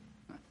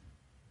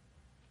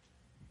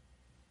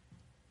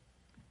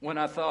When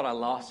I thought I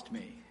lost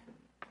me,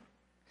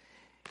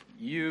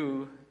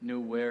 you knew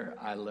where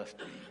I left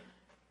me.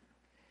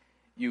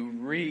 You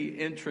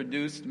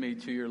reintroduced me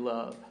to your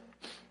love,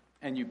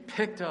 and you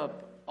picked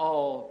up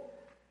all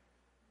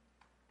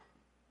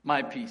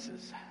my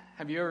pieces.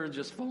 Have you ever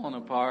just fallen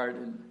apart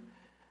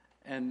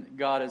and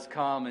God has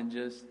come and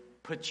just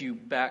put you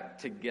back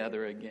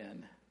together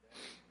again?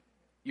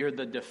 You're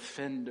the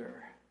defender.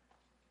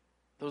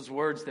 Those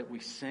words that we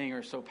sing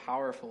are so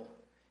powerful.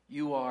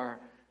 You are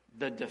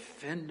the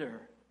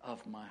defender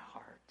of my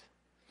heart.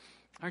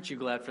 Aren't you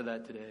glad for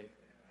that today?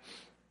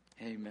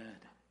 Amen.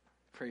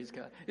 Praise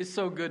God. It's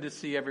so good to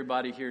see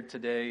everybody here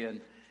today,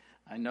 and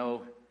I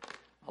know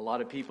a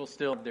lot of people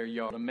still have their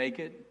yard to make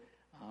it.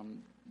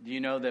 Do you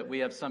know that we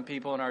have some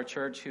people in our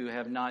church who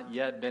have not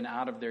yet been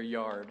out of their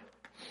yard?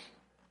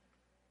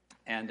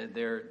 And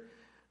they're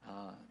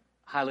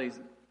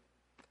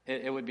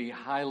it would be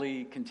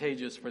highly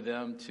contagious for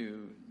them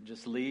to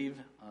just leave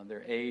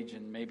their age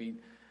and maybe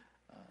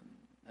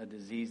a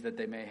disease that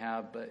they may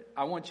have. But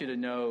I want you to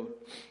know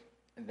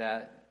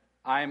that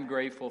I am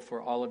grateful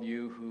for all of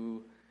you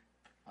who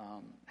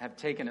have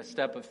taken a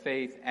step of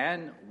faith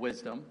and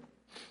wisdom.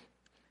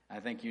 I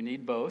think you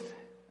need both.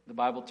 The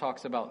Bible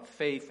talks about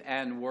faith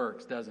and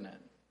works, doesn't it?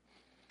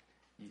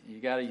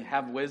 You got to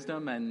have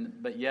wisdom,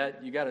 but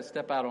yet you got to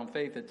step out on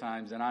faith at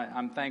times. And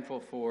I'm thankful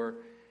for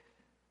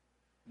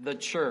the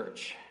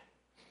church,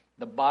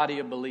 the body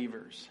of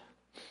believers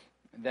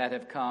that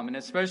have come. And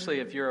especially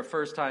if you're a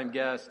first-time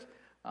guest,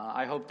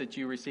 I hope that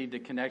you received a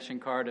connection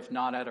card. If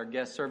not, at our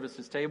guest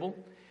services table.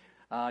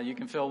 You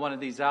can fill one of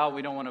these out.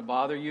 We don't want to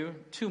bother you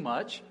too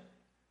much.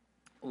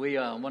 We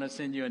want to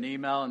send you an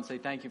email and say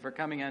thank you for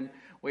coming in.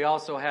 We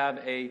also have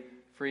a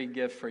free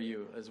gift for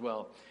you as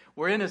well.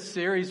 We're in a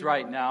series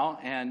right now,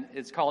 and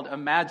it's called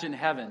Imagine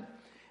Heaven.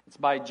 It's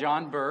by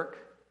John Burke.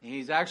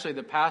 He's actually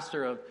the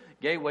pastor of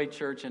Gateway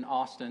Church in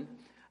Austin.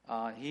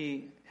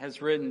 He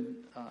has written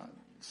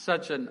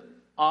such an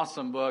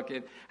awesome book.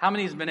 How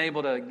many has been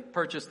able to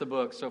purchase the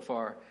book so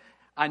far?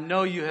 I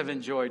know you have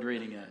enjoyed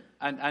reading it.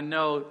 I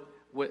know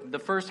the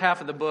first half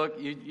of the book,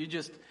 you're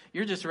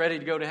just ready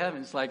to go to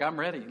heaven. It's like, I'm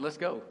ready. Let's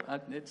go.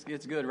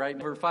 It's good, right?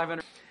 Over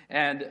 500.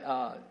 And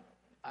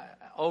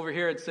over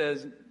here it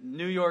says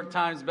New York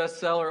Times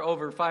bestseller,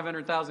 over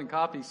 500,000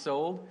 copies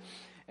sold.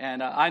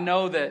 And I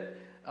know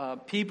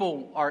that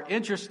people are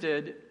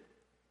interested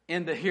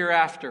in the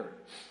hereafter.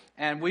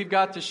 And we've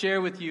got to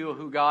share with you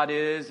who God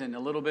is and a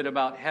little bit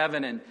about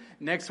heaven. And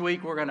next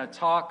week we're going to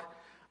talk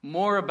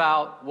more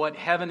about what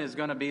heaven is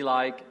going to be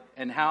like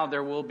and how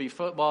there will be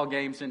football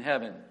games in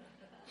heaven.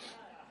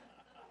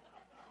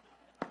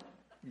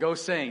 Go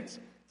Saints.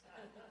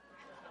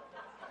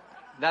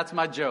 That's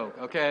my joke.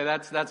 Okay,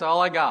 that's all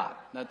I got.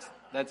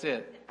 That's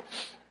it.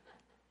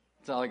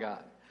 That's all I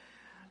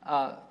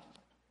got.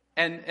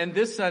 And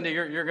this Sunday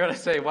you're going to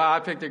say, "Wow, I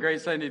picked a great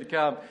Sunday to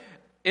come."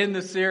 In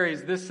the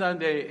series, this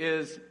Sunday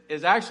is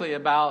actually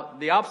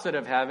about the opposite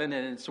of heaven,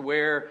 and it's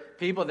where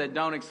people that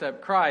don't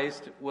accept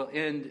Christ will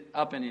end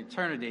up in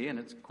eternity, and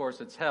of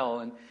course it's hell.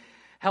 And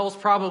hell's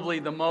probably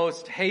the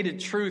most hated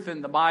truth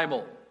in the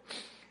Bible.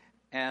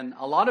 And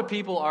a lot of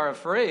people are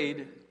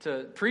afraid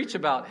to preach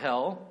about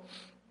hell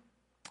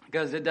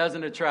because it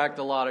doesn't attract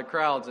a lot of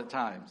crowds at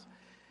times.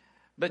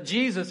 But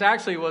Jesus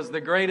actually was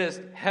the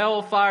greatest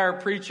hellfire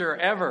preacher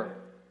ever.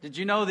 Did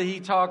you know that he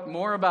talked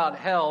more about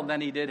hell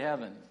than he did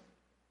heaven?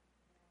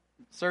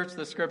 Search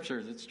the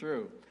scriptures, it's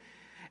true.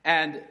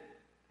 And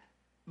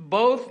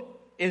both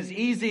is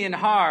easy and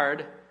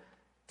hard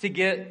to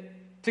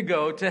get to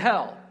go to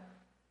hell.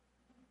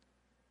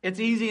 It's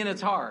easy and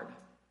it's hard.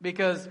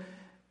 Because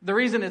the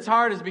reason it's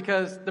hard is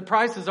because the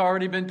price has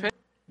already been paid.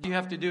 All you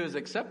have to do is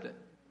accept it.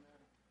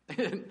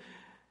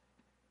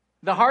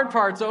 The hard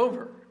part's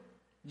over.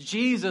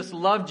 Jesus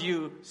loved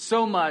you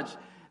so much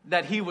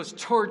that he was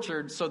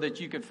tortured so that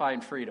you could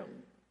find freedom.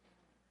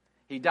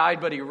 He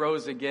died, but he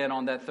rose again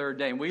on that third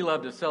day. And we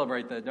love to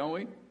celebrate that, don't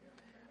we?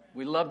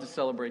 We love to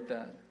celebrate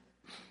that.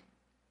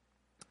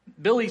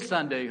 Billy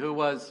Sunday,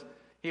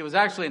 he was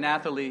actually an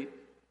athlete.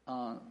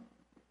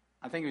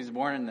 I think he was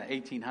born in the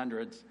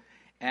 1800s.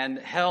 And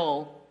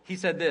hell, he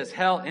said this,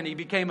 hell, and he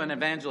became an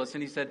evangelist.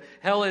 And he said,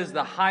 hell is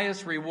the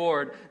highest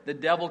reward the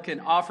devil can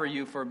offer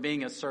you for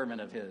being a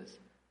servant of his.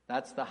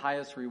 That's the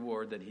highest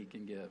reward that he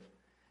can give.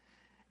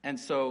 And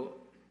so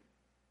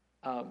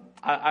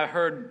I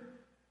heard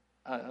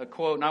a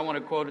quote, and I want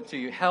to quote it to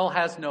you. Hell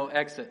has no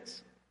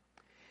exits.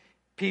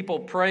 People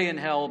pray in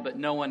hell, but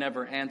no one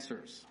ever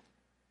answers.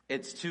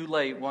 It's too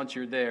late once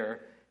you're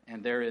there,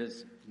 and there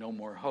is no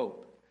more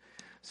hope.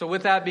 So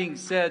with that being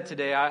said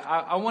today,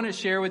 I want to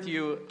share with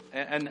you,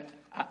 and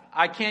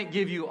I can't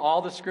give you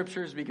all the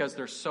scriptures because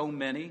there's so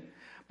many,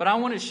 but I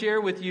want to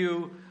share with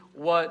you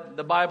what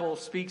the Bible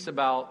speaks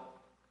about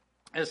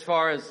as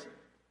far as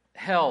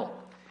hell.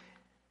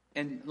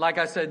 And like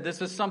I said,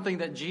 this is something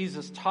that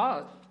Jesus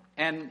taught.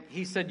 And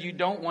he said, you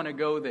don't want to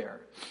go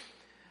there.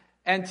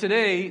 And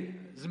today's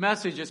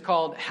message is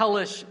called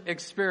Hellish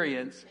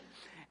Experience.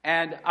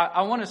 And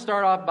I want to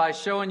start off by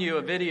showing you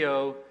a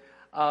video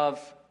of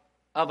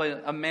of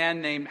a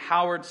man named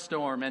Howard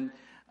Storm. And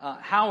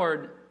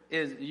Howard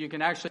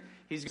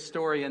he's a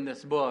story in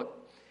this book.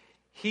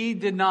 He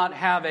did not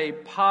have a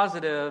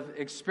positive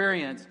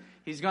experience.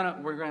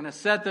 We're going to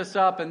set this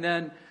up, and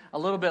then a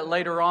little bit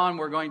later on,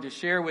 we're going to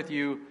share with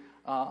you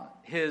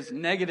his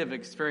negative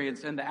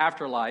experience in the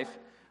afterlife.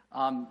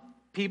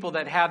 People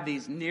that have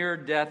these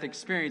near-death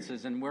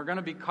experiences, and we're going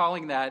to be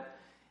calling that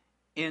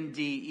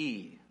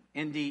NDE,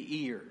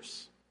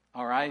 NDEers.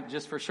 All right,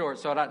 just for short,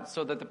 so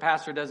that the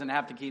pastor doesn't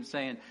have to keep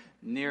saying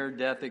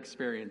near-death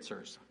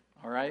experiencers.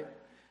 All right,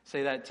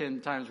 say that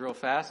 10 times real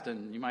fast,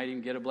 and you might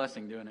even get a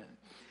blessing doing it.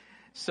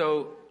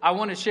 So I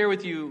want to share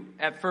with you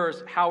at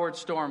first Howard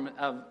Storm,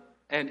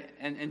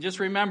 and just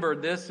remember,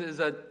 this is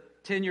a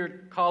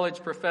tenured college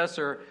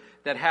professor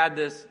that had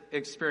this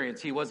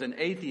experience. He was an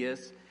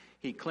atheist.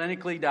 He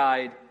clinically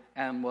died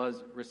and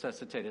was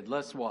resuscitated.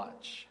 Let's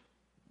watch.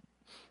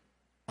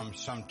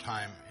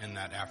 Sometime in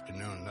that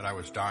afternoon that I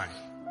was dying,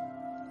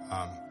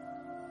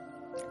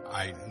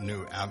 I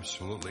knew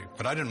absolutely,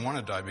 but I didn't want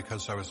to die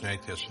because I was an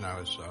atheist, and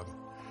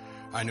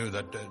I knew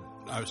that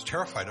I was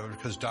terrified of it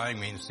because dying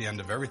means the end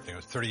of everything. I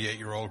was a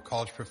 38-year-old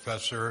college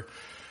professor.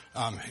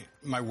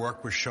 My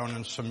work was shown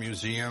in some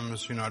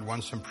museums. I'd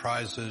won some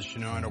prizes. I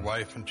had a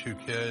wife and 2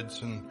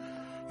 kids, and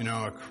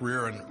a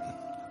career.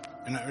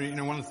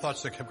 And one of the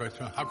thoughts that kept going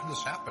through: how could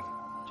this happen?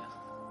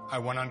 I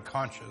went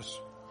unconscious.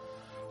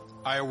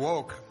 I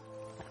awoke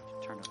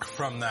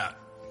from that,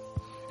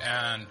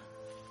 and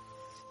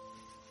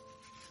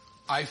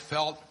I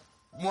felt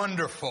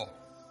wonderful.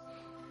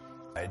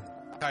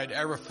 I'd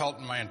ever felt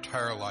in my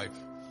entire life.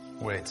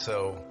 Wait,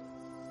 so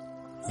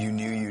you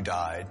knew you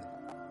died,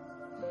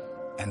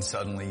 and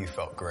suddenly you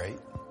felt great?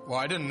 Well,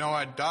 I didn't know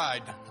I'd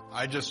died.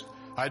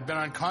 I'd been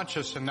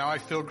unconscious, and now I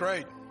feel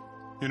great,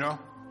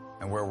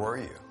 And where were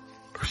you?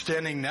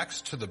 Standing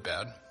next to the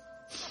bed,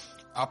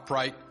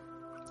 upright,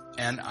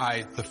 and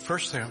the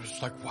first thing I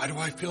was like, why do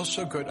I feel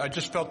so good? I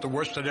just felt the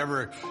worst I'd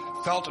ever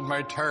felt in my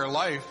entire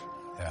life.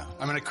 Yeah.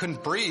 I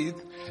couldn't breathe,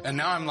 and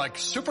now I'm like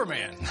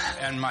Superman.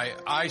 And my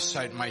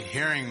eyesight, my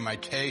hearing, my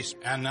taste,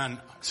 and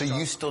then... So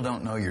you still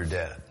don't know you're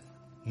dead?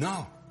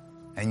 No.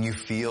 And you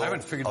feel I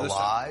haven't figured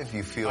alive? This out.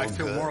 You feel I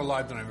feel good? more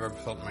alive than I've ever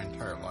felt in my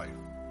entire life.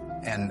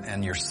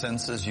 And your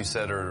senses, you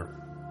said, are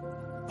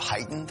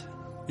heightened?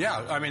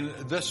 Yeah,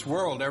 this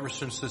world, ever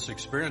since this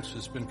experience,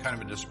 has been kind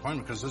of a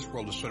disappointment because this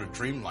world is sort of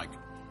dreamlike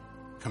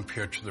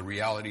compared to the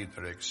reality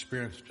that I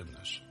experienced in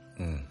this.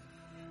 Mm.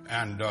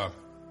 And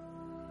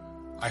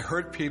I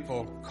heard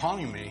people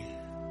calling me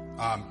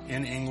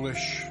in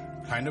English,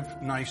 kind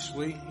of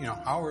nicely,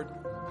 Howard,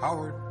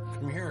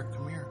 come here.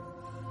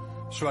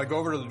 So I go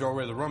over to the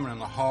doorway of the room, and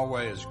the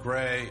hallway is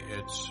gray.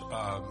 It's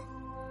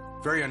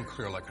very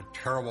unclear, like a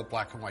terrible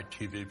black and white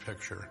TV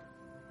picture.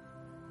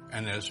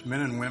 And there's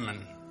men and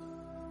women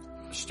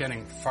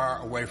standing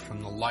far away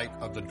from the light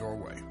of the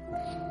doorway.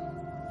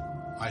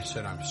 I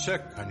said, I'm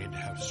sick. I need to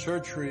have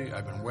surgery.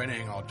 I've been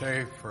waiting all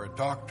day for a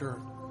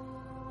doctor.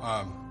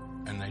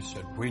 And they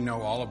said, we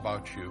know all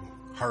about you.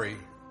 Hurry.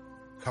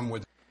 Come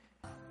with.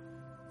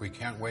 We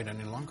can't wait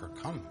any longer.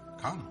 Come.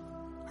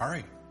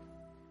 Hurry.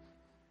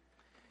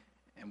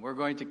 And we're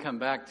going to come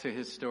back to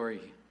his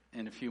story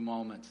in a few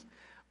moments.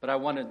 But I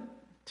wanted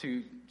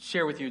to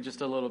share with you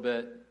just a little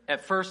bit.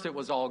 At first, it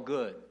was all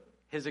good.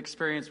 His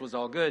experience was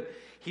all good.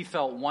 He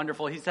felt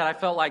wonderful. He said, I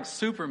felt like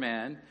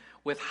Superman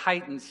with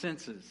heightened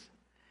senses.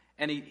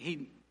 And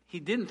he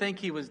didn't think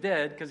he was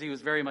dead because he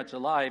was very much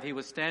alive. He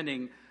was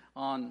standing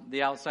on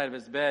the outside of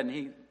his bed,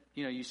 and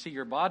you see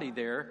your body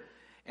there.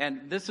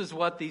 And this is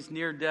what these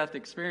near-death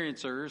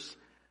experiencers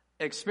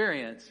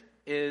experience,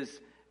 is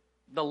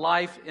the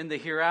life in the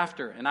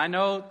hereafter. And I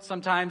know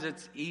sometimes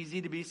it's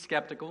easy to be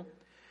skeptical.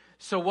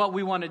 So what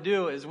we want to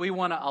do is we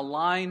want to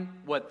align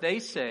what they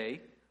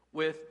say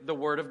with the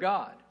Word of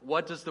God.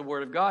 What does the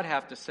Word of God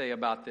have to say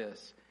about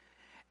this?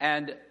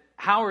 And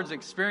Howard's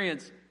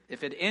experience,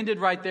 if it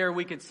ended right there,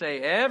 we could say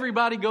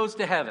everybody goes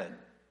to heaven.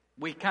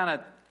 We kind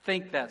of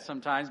think that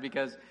sometimes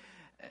because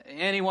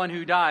anyone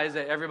who dies,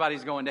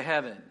 everybody's going to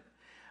heaven.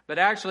 But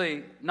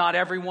actually, not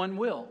everyone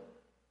will.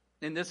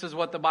 And this is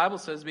what the Bible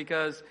says,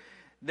 because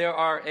there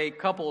are a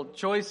couple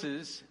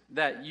choices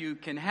that you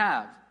can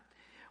have.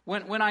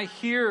 When I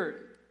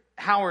hear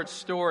Howard's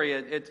story,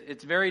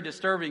 it's very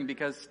disturbing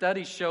because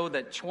studies show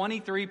that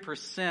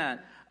 23%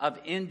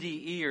 of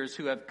NDEers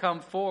who have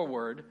come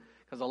forward,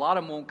 because a lot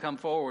of them won't come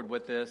forward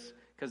with this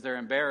because they're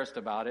embarrassed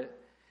about it,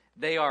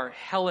 they are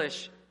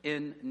hellish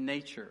in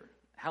nature.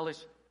 Hellish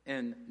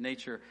in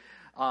nature.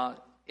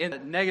 In a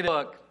negative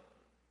book,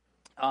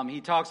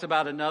 he talks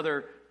about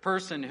another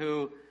person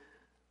who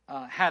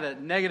had a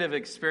negative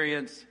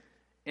experience,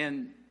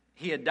 and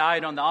he had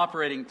died on the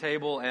operating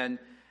table, and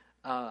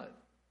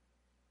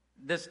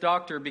this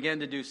doctor began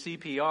to do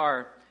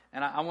CPR,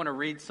 and I want to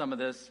read some of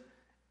this.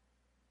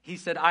 He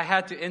said, I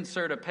had to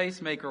insert a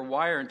pacemaker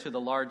wire into the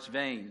large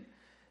vein.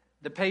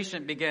 The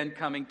patient began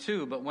coming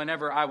to, but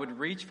whenever I would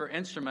reach for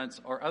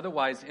instruments or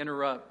otherwise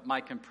interrupt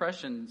my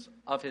compressions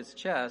of his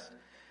chest,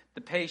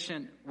 the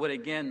patient would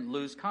again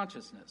lose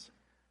consciousness.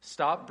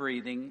 stop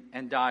breathing,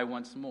 and die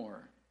once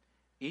more.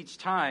 Each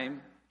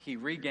time he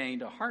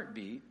regained a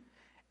heartbeat,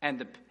 and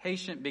the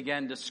patient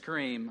began to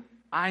scream,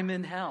 "I'm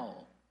in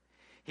hell."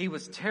 He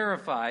was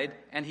terrified,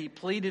 and he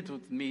pleaded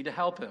with me to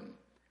help him.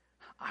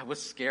 I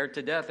was scared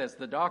to death as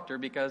the doctor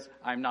because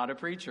I'm not a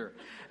preacher.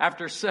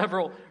 After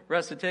several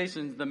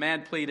recitations, the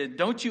man pleaded,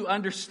 "Don't you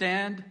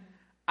understand?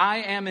 I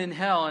am in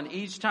hell, and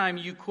each time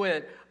you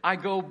quit, I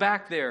go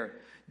back there.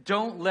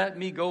 Don't let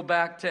me go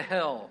back to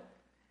hell."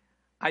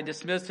 I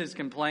dismissed his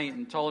complaint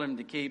and told him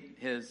to keep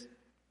his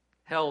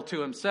hell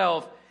to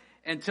himself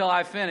until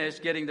I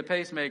finished getting the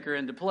pacemaker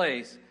into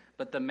place.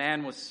 But the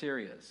man was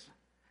serious.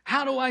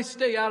 "How do I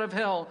stay out of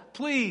hell?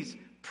 Please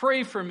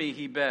pray for me,"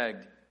 he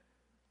begged.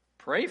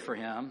 Pray for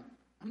him?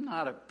 I'm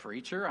not a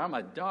preacher. I'm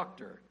a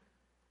doctor.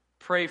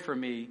 "Pray for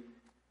me,"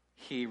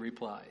 he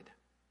replied.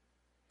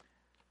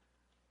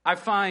 I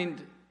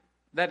find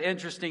that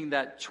interesting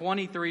that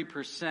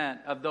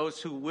 23% of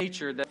those who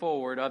venture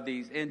forward of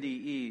these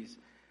NDEs,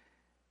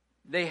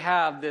 they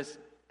have this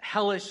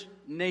hellish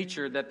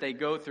nature that they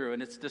go through,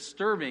 and it's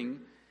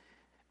disturbing.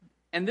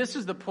 And this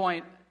is the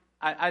point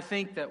I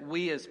think that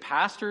we as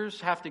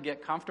pastors have to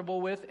get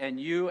comfortable with, and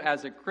you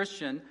as a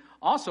Christian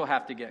also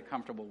have to get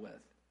comfortable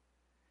with,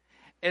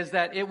 is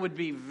that it would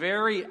be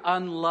very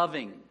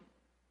unloving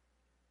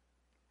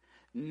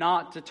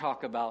not to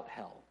talk about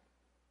hell.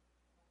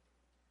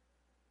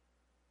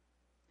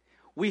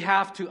 We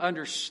have to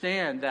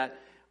understand that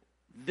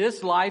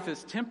this life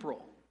is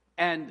temporal,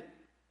 and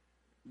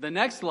the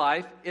next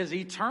life is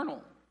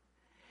eternal.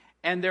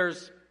 And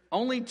there's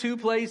only two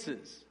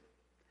places.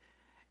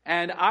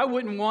 And I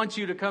wouldn't want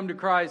you to come to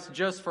Christ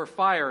just for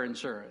fire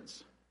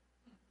insurance.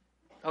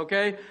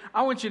 Okay?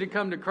 I want you to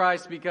come to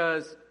Christ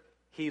because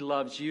He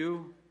loves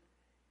you.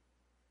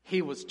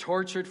 He was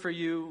tortured for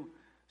you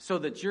so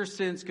that your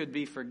sins could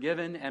be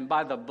forgiven. And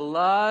by the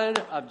blood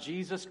of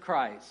Jesus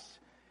Christ,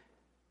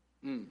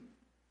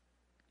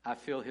 I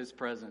feel His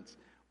presence.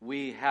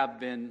 We have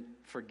been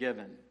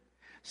forgiven.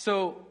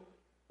 So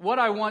what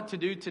I want to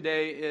do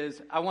today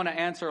is I want to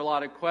answer a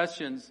lot of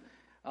questions.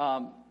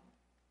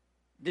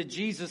 Did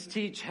Jesus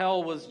teach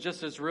hell was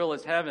just as real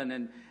as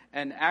heaven?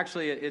 And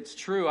actually it's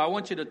true. I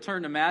want you to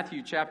turn to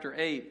Matthew chapter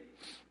 8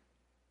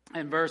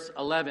 and verse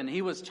 11.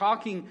 He was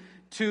talking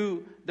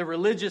to the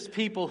religious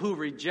people who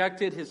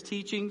rejected His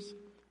teachings,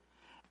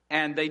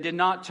 and they did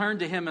not turn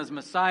to Him as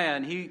Messiah.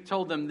 And He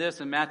told them this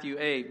in Matthew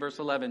 8, verse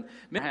 11.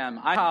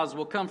 "Exiles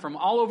will come from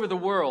all over the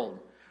world,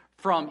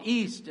 from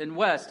east and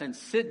west, and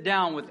sit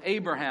down with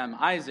Abraham,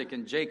 Isaac,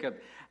 and Jacob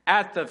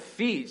at the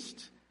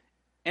feast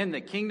in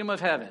the kingdom of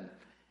heaven."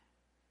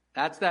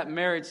 That's that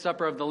marriage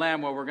supper of the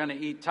Lamb where we're going to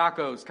eat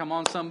tacos. Come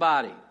on,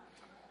 somebody.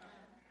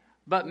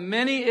 "But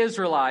many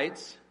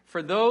Israelites,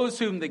 for those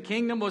whom the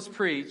kingdom was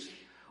preached,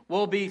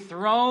 will be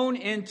thrown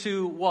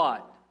into"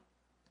 what?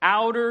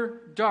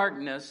 "Outer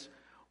darkness,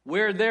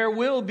 where there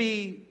will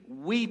be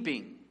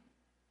weeping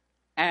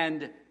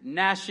and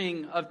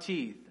gnashing of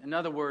teeth." In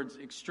other words,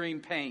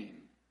 extreme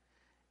pain.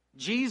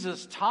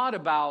 Jesus taught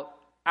about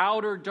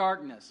outer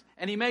darkness,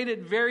 and He made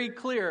it very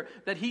clear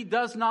that He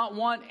does not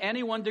want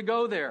anyone to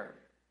go there.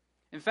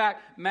 In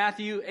fact,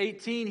 Matthew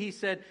 18, He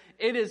said,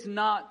 "It is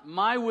not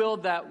my will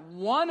that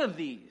one of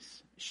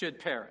these should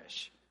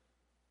perish."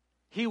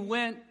 He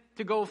went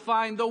to go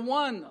find the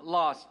one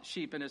lost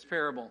sheep in His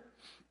parable.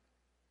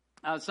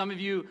 Some of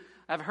you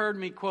have heard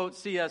me quote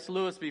C.S.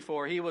 Lewis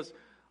before. He was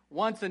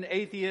once an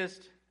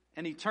atheist,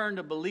 and he turned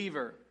a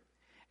believer.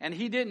 And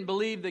he didn't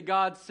believe that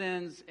God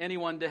sends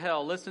anyone to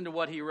hell. Listen to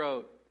what he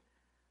wrote.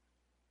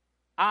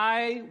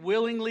 "I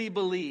willingly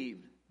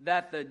believe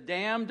that the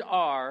damned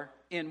are,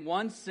 in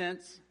one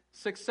sense,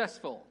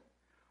 successful,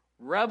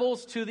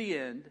 rebels to the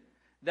end,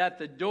 that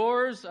the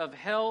doors of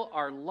hell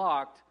are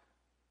locked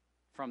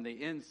from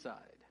the inside."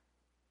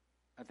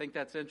 I think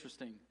that's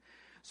interesting.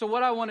 So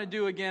what I want to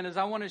do again is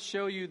I want to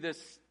show you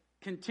this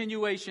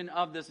continuation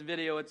of this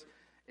video.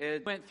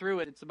 It went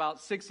through it. It's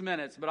about 6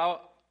 minutes, but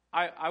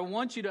I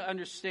want you to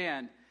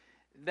understand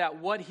that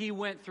what he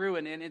went through,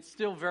 and it's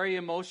still very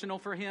emotional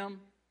for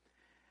him.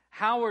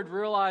 Howard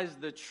realized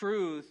the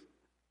truth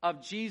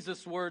of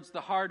Jesus' words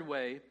the hard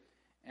way,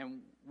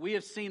 and we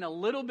have seen a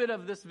little bit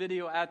of this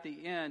video at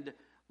the end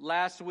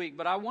last week,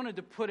 but I wanted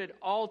to put it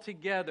all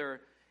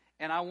together,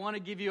 and I want to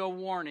give you a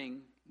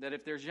warning that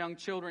if there's young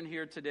children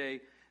here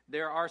today,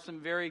 there are some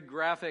very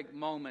graphic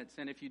moments,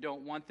 and if you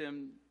don't want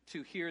them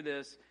to hear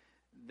this,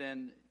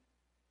 then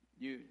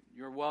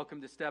you're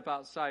welcome to step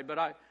outside.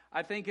 But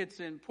I think it's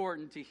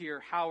important to hear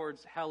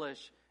Howard's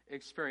hellish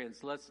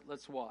experience.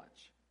 Let's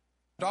watch.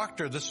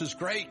 "Doctor, this is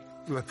great."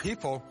 The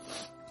people,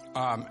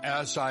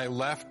 as I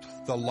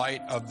left the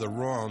light of the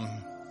room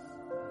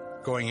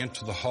going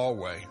into the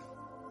hallway,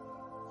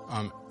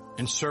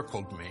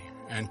 encircled me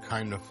and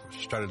kind of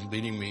started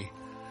leading me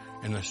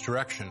in this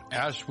direction.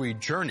 As we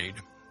journeyed,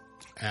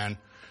 and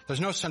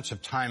there's no sense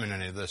of time in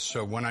any of this,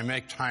 so when I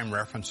make time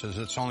references,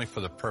 it's only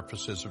for the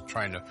purposes of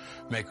trying to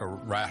make a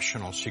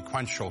rational,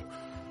 sequential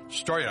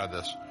story out of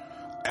this.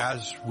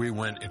 as we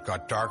went, it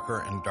got darker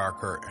and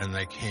darker, and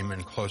they came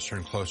in closer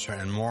and closer,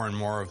 and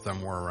more of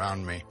them were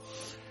around me.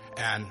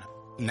 And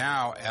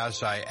now,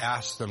 as I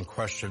asked them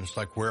questions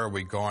like, where are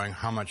we going,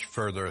 how much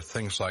further,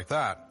 things like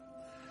that,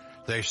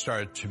 they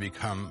started to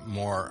become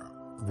more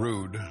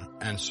rude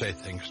and say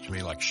things to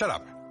me like, shut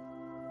up.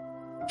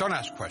 Don't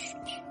ask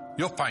questions.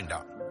 You'll find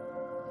out.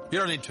 You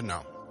don't need to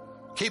know.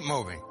 Keep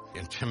moving.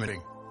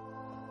 Intimidating.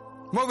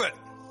 Move it!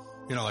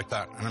 Like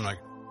that. And I'm like,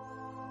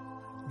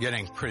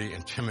 getting pretty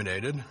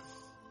intimidated.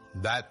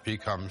 That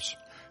becomes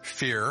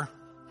fear.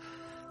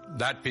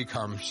 That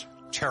becomes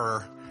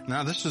terror.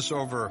 Now this is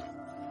over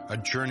a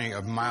journey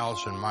of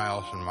miles and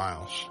miles and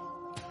miles.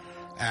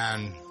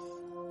 And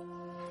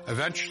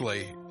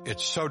eventually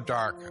it's so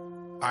dark,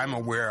 I'm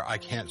aware I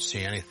can't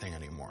see anything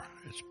anymore.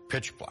 It's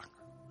pitch black.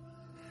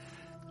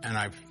 And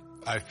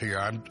I figure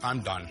I'm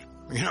done.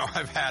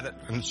 I've had it.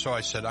 And so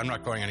I said, I'm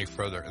not going any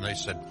further. And they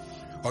said,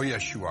 oh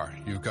yes, you are.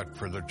 You've got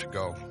further to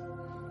go.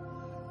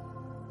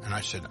 And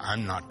I said,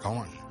 I'm not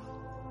going.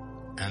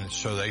 And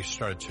so they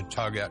started to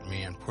tug at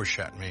me and push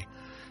at me.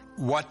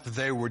 What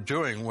they were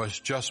doing was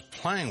just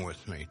playing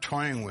with me,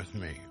 toying with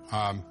me.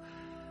 And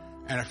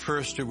at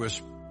first it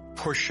was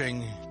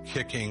pushing,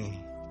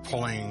 kicking,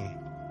 pulling,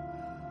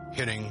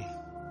 hitting.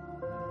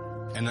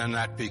 And then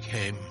that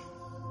became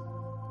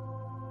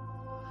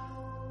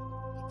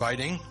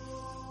biting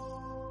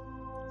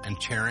and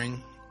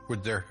tearing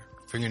with their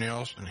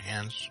fingernails and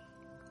hands.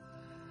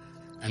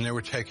 And they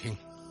were taking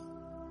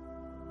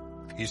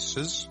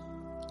pieces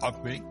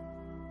of me.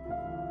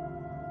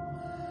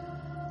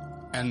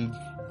 And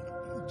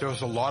there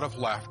was a lot of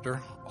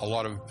laughter, a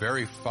lot of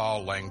very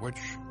foul language.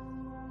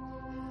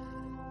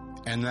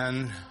 And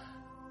then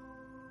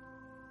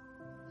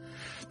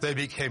they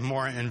became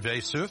more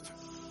invasive.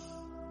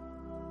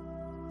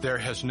 There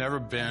has never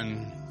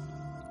been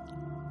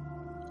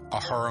a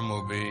horror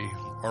movie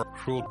or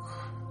cruel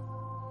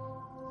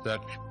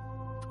that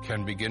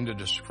can begin to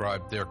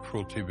describe their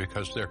cruelty,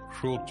 because their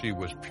cruelty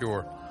was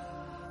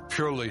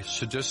purely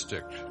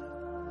sadistic.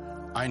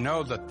 I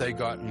know that they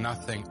got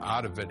nothing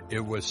out of it. It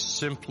was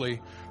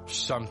simply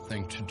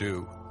something to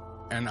do.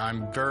 And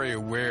I'm very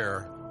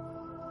aware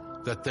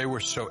that they were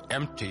so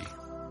empty,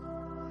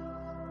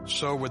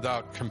 so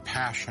without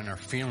compassion or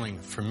feeling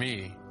for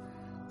me,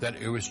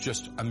 that it was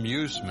just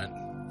amusement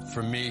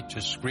for me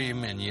to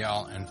scream and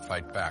yell and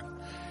fight back.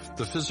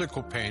 The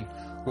physical pain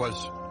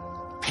was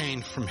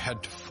pain from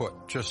head to foot,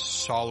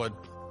 just solid,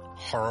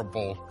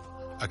 horrible,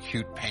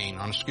 acute pain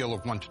on a scale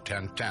of 1 to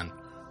 10, 10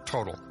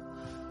 total.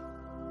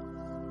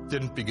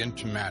 Didn't begin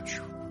to match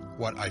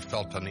what I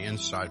felt on the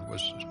inside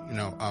was,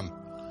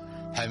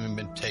 having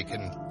been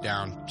taken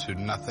down to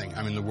nothing.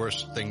 I mean, the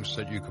worst things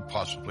that you could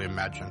possibly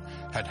imagine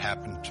had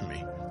happened to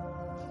me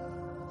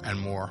and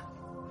more.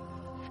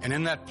 And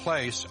in that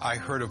place, I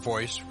heard a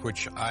voice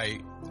which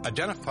I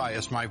identify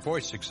as my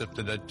voice, except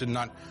that it did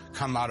not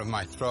come out of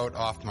my throat,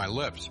 off my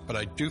lips. But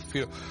I do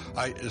feel,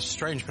 it's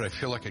strange, but I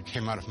feel like it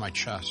came out of my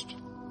chest.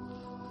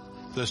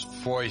 This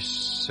voice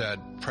said,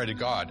 pray to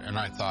God. And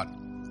I thought,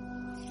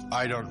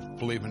 I don't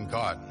believe in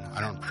God.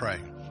 I don't pray.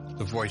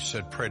 The voice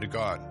said, pray to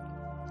God.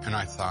 And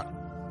I thought,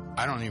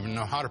 I don't even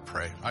know how to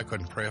pray. I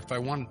couldn't pray if I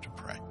wanted to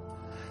pray.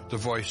 The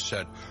voice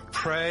said,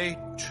 pray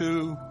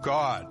to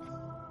God.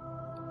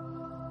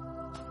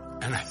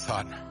 And I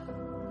thought,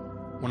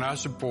 when I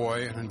was a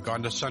boy and had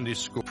gone to Sunday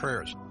school,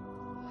 prayers,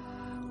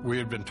 we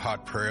had been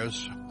taught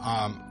prayers.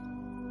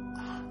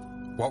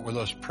 What were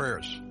those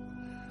prayers?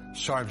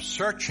 So I'm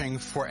searching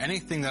for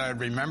anything that I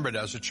remembered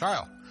as a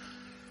child.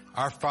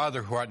 Our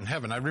Father who art in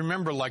heaven. I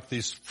remember like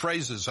these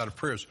phrases out of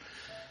prayers.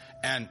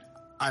 And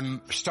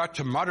I start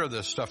to mutter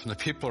this stuff, and the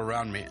people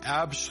around me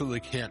absolutely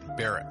can't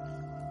bear it.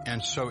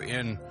 And so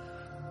in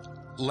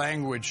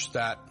language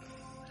that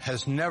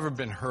has never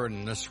been heard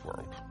in this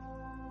world,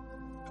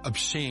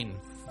 obscene,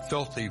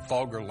 filthy,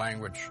 vulgar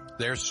language,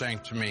 they're saying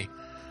to me,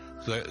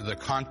 the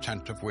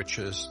content of which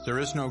is, there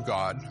is no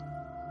God,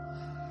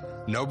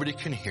 nobody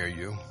can hear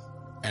you,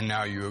 and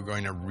now you are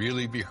going to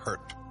really be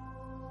hurt.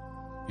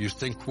 You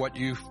think what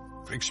you've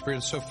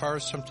experienced so far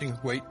is something,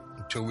 wait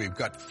until we've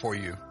got for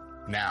you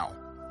now.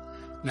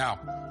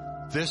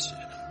 Now, this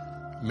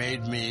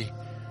made me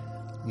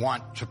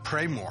want to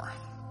pray more,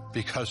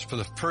 because for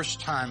the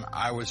first time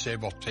I was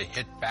able to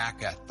hit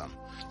back at them.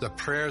 The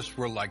prayers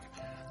were like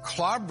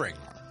clobbering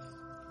them.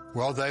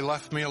 Well, they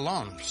left me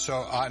alone.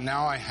 So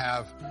now I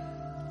have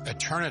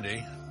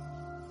eternity,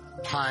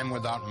 time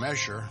without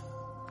measure,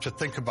 to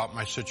think about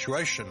my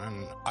situation.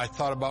 And I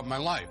thought about my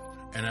life.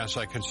 And as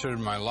I considered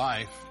my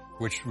life,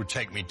 which would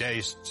take me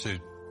days to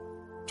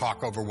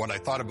talk over what I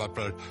thought about,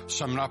 but I'd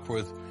sum it up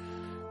with,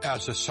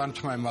 as a son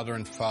to my mother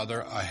and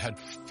father, I had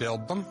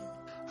failed them.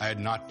 I had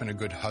not been a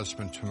good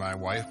husband to my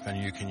wife,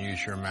 and you can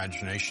use your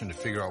imagination to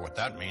figure out what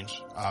that means.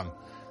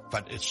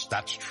 But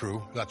that's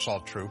true. That's all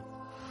true.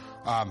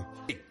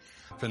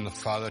 Been the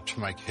father to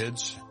my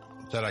kids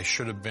that I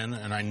should have been,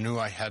 and I knew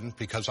I hadn't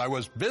because I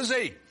was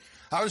busy.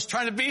 I was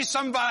trying to be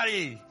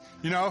somebody,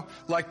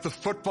 like the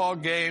football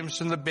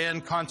games and the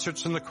band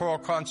concerts and the choral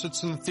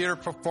concerts and the theater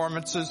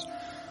performances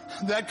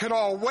that could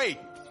all wait,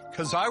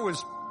 because I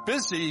was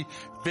busy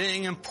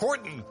being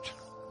important.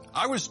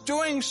 I was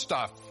doing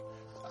stuff,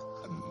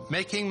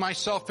 making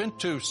myself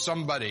into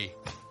somebody.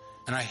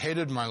 And I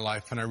hated my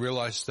life, and I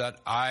realized that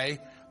I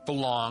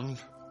belonged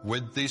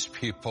with these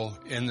people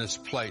in this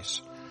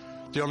place.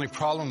 The only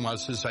problem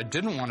was I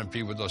didn't want to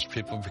be with those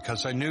people,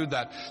 because I knew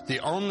that the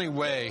only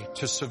way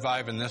to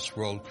survive in this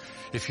world,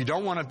 if you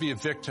don't want to be a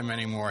victim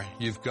anymore,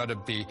 you've got to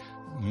be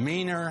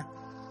meaner,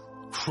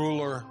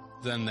 crueler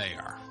than they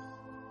are.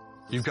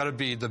 You've got to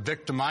be the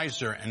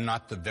victimizer and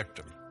not the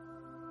victim.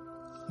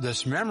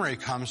 This memory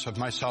comes of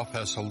myself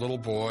as a little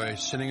boy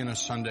sitting in a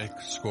Sunday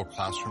school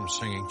classroom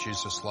singing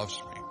 "Jesus Loves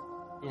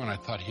Me." And I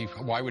thought,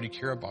 why would he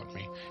care about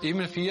me?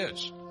 Even if he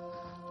is,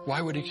 why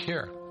would he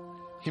care?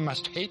 He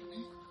must hate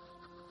me.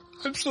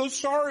 I'm so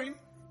sorry.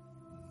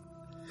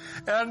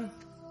 And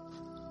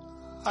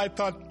I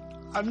thought,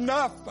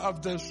 enough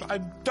of this.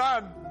 I'm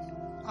done.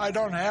 I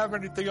don't have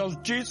anything else.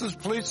 Jesus,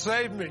 please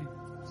save me.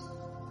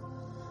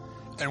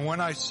 And when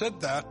I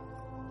said that,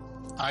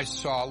 I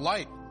saw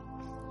light,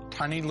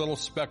 tiny little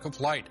speck of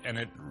light, and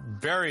it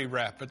very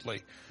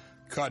rapidly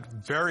got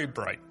very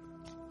bright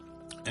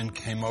and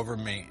came over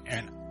me.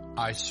 And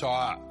I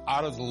saw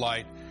out of the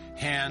light,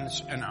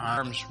 hands and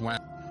arms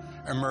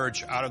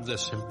emerge out of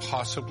this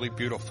impossibly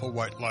beautiful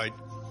white light.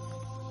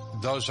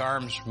 Those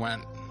arms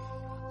went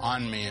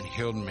on me and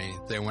healed me.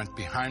 They went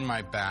behind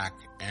my back,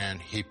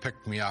 and he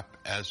picked me up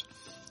as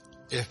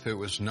if it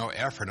was no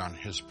effort on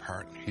his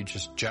part. He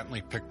just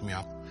gently picked me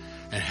up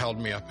and held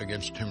me up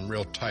against him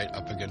real tight,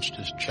 up against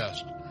his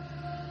chest.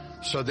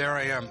 So there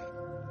I am,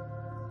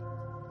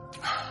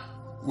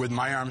 with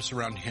my arms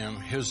around him,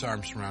 his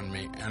arms around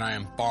me, and I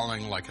am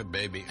bawling like a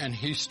baby. And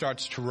he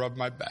starts to rub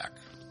my back.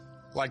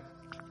 Like,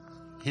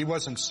 he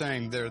wasn't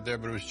saying there,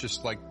 but it was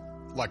just like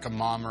a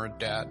mom or a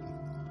dad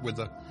with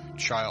a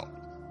child.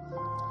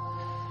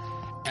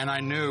 And I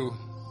knew,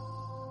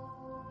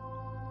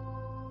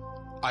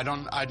 I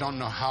don't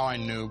know how I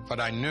knew, but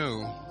I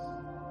knew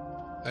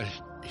that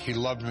he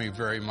loved me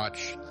very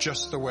much,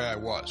 just the way I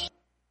was.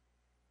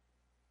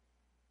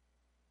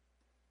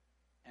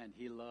 And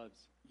he loves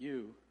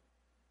you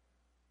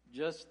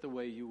just the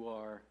way you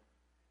are.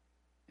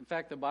 In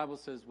fact, the Bible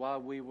says,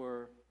 while we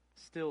were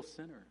still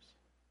sinners,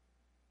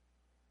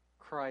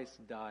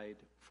 Christ died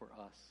for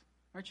us.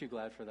 Aren't you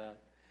glad for that?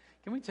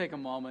 Can we take a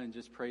moment and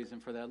just praise him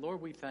for that?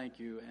 Lord, we thank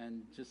you,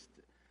 and just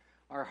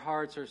our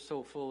hearts are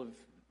so full of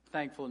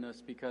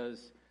thankfulness,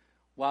 because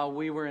while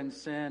we were in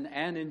sin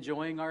and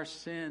enjoying our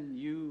sin,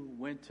 you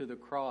went to the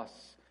cross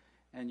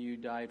and you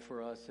died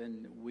for us,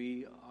 and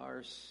we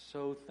are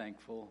so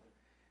thankful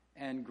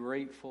and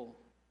grateful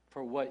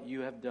for what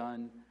you have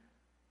done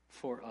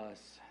for us.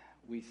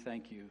 We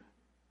thank you.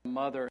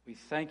 Mother, we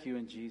thank you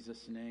in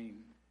Jesus' name.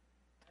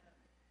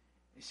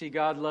 You see,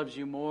 God loves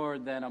you more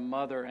than a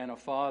mother and a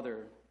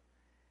father,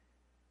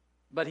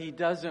 but he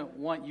doesn't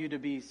want you to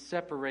be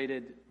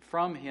separated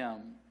from him.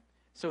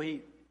 So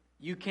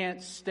you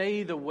can't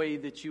stay the way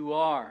that you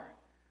are.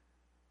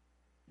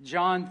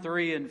 John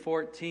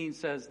 3:14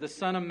 says, the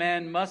Son of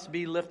Man must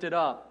be lifted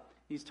up.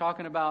 He's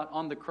talking about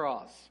on the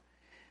cross,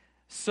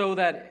 so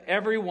that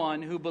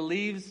everyone who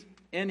believes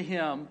in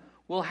him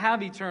will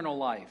have eternal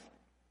life.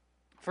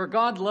 For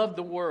God loved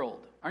the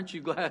world. Aren't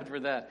you glad for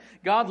that?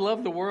 God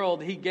loved the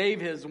world. He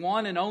gave his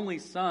one and only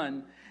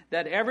Son,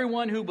 that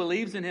everyone who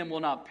believes in him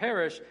will not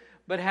perish,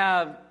 but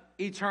have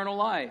eternal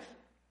life.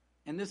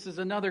 And this is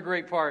another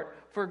great part.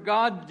 For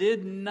God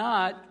did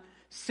not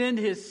send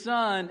his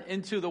Son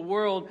into the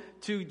world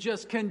to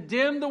just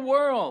condemn the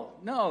world.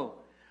 No,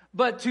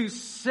 but to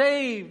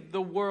save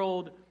the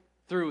world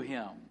through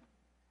him.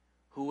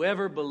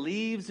 Whoever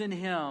believes in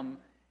him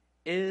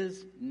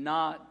is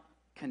not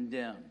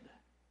condemned.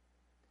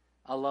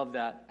 I love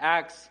that.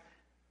 Acts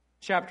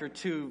chapter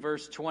 2,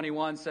 verse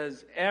 21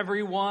 says,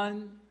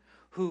 everyone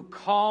who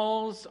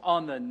calls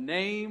on the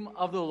name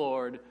of the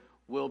Lord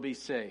will be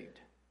saved.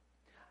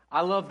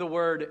 I love the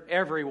word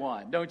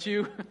everyone, don't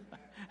you?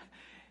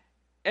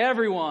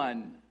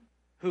 Everyone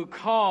who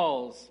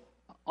calls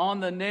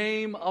on the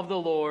name of the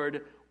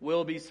Lord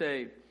will be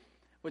saved.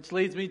 Which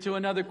leads me to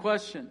another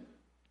question.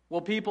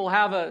 Will people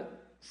have a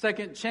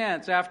second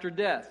chance after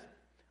death?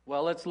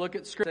 Well, let's look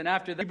at Scripture. And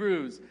after that,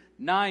 Hebrews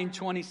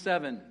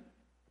 9:27.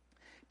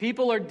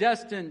 People are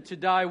destined to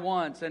die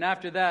once, and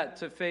after that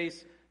to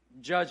face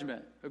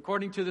judgment.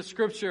 According to the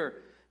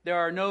Scripture, there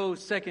are no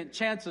second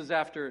chances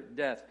after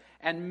death.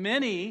 And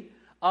many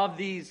of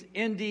these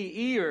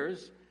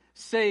NDEers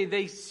say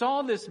they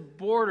saw this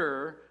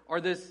border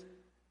or this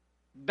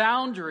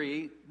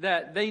boundary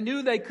that they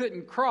knew they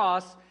couldn't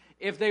cross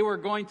if they were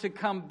going to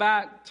come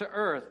back to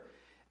earth.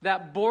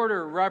 That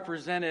border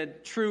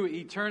represented true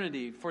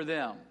eternity for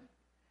them.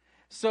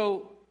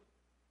 So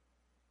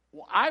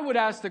I would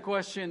ask the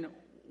question,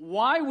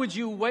 why would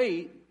you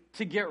wait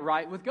to get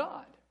right with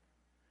God?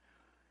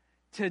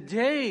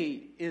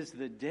 Today is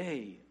the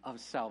day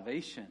of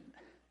salvation.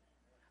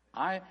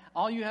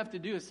 All you have to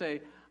do is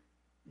say,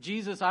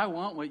 Jesus, I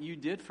want what you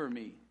did for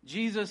me.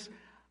 Jesus,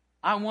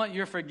 I want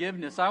your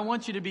forgiveness. I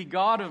want you to be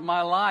God of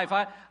my life.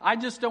 I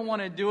just don't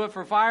want to do it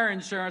for fire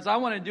insurance. I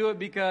want to do it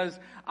because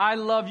I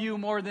love you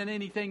more than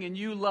anything and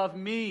you love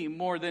me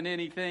more than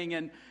anything.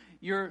 And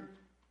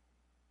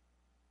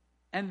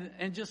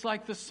and just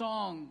like the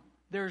song,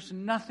 there's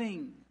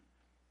nothing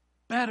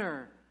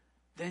better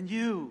than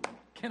you.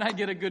 Can I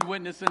get a good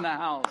witness in the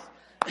house?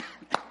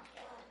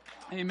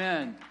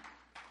 Amen.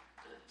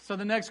 So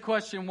the next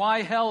question,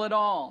 why hell at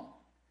all?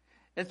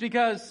 It's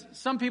because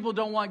some people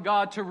don't want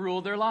God to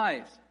rule their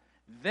lives.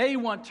 They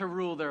want to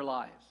rule their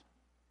lives.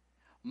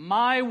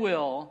 My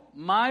will,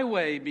 my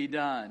way be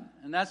done.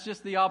 And that's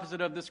just the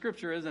opposite of the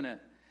scripture, isn't it?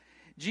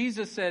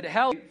 Jesus said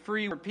hell is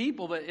free for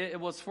people, but it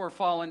was for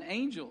fallen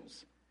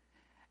angels.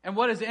 And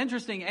what is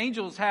interesting,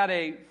 angels had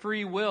a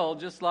free will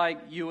just like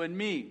you and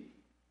me.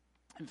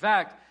 In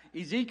fact,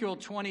 Ezekiel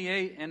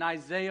 28 and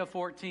Isaiah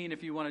 14,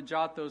 if you want to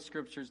jot those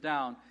scriptures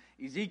down.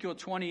 Ezekiel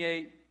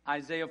 28,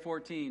 Isaiah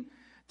 14,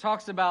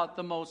 talks about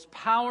the most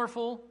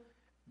powerful,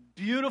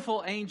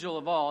 beautiful angel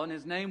of all, and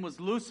his name was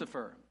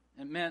Lucifer.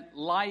 It meant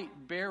light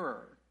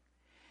bearer.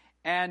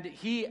 And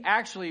he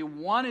actually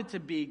wanted to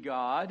be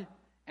God,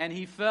 and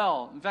he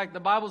fell. In fact, the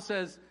Bible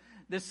says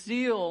the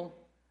seal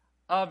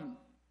of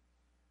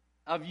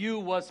you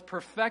was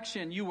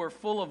perfection. You were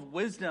full of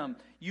wisdom.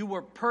 You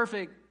were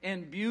perfect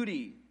in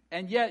beauty.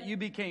 And yet you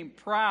became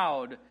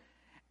proud,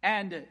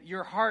 and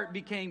your heart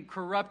became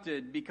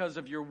corrupted because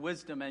of your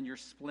wisdom and your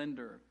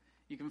splendor.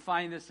 You can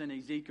find this in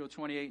Ezekiel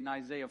 28 and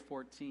Isaiah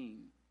 14.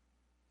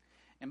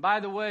 And by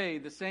the way,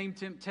 the same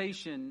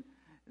temptation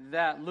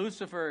that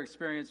Lucifer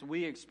experienced,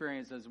 we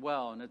experience as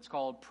well, and it's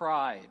called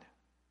pride.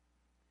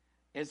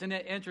 Isn't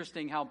it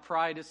interesting how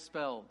pride is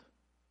spelled?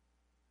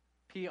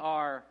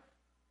 Pride.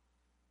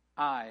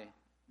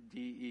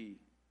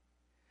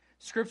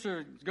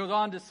 Scripture goes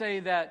on to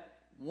say that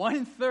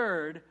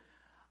 1/3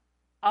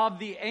 of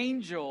the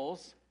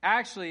angels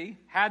actually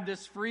had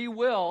this free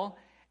will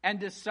and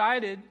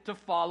decided to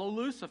follow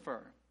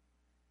Lucifer.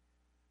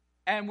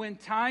 And when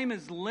time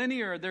is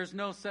linear, there's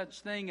no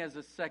such thing as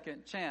a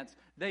second chance.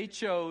 They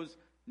chose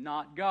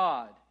not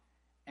God,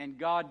 and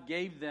God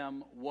gave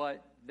them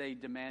what they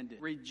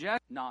demanded.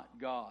 Reject not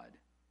God.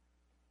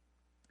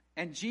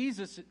 And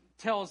Jesus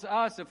tells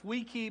us if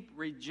we keep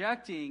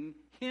rejecting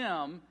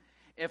Him,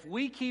 if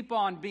we keep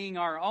on being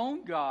our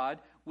own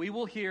God, we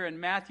will hear in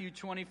Matthew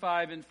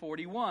 25 and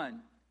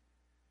 41,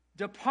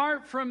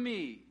 "Depart from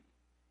me,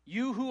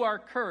 you who are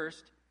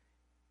cursed,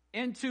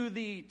 into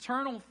the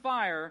eternal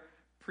fire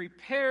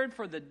prepared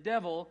for the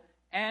devil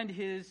and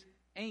his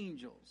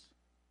angels."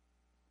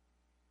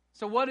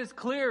 So what is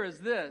clear is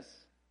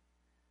this.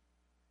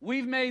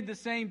 We've made the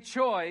same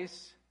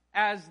choice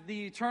as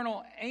the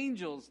eternal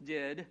angels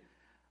did,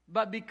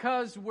 but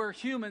because we're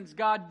humans,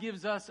 God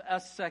gives us a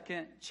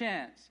second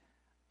chance,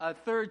 a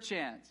third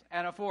chance,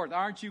 and a fourth.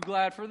 Aren't you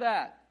glad for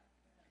that?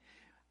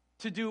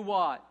 To do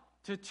what?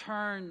 To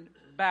turn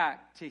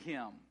back to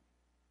Him.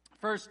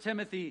 1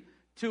 Timothy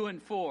 2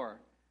 and 4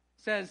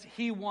 says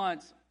He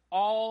wants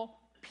all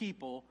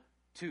people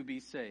to be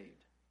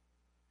saved.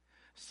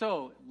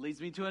 So, it leads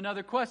me to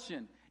another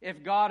question.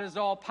 If God is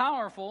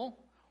all-powerful,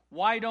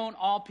 why don't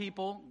all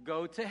people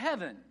go to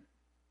heaven?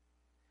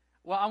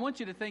 Well, I want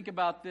you to think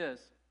about this.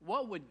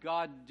 What would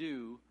God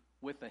do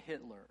with a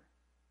Hitler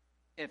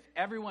if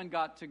everyone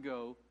got to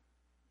go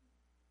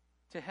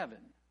to heaven?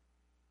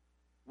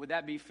 Would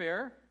that be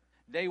fair?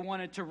 They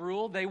wanted to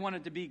rule. They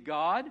wanted to be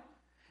God.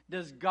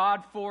 Does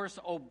God force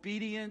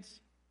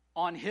obedience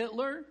on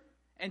Hitler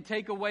and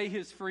take away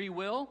his free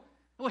will?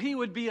 Well, he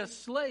would be a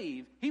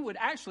slave. He would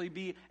actually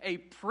be a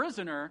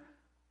prisoner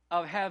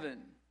of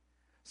heaven.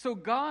 So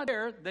God,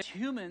 that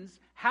humans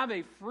have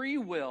a free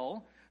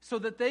will so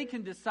that they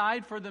can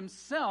decide for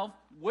themselves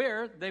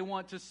where they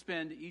want to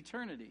spend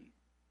eternity.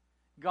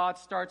 God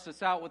starts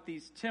us out with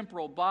these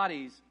temporal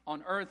bodies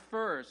on earth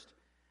first,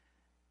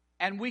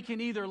 and we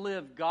can either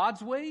live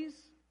God's ways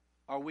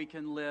or we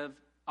can live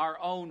our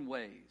own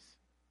ways.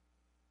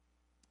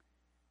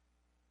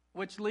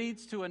 Which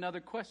leads to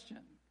another question.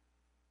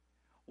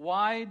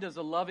 Why does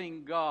a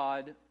loving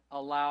God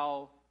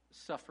allow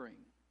suffering?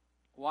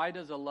 Why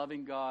does a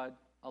loving God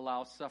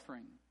allow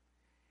suffering?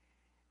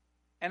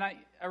 And I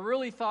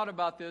really thought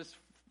about this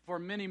for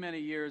many, many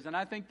years, and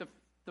I think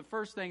the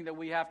first thing that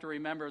we have to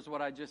remember is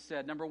what I just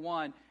said. Number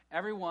one,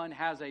 everyone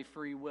has a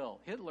free will.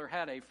 Hitler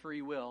had a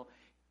free will.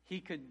 He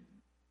could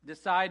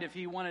decide if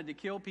he wanted to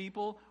kill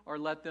people or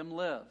let them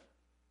live.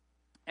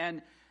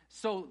 And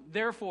so,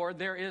 therefore,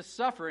 there is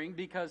suffering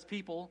because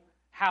people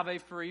have a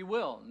free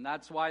will. And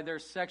that's why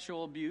there's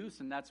sexual abuse,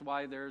 and that's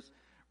why there's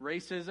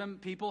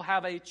racism. People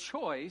have a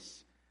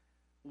choice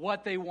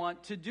what they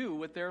want to do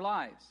with their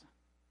lives.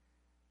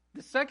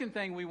 The second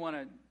thing we want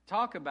to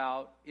talk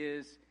about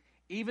is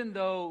even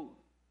though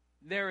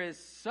there is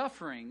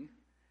suffering,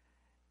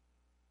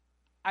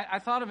 I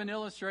thought of an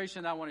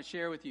illustration I want to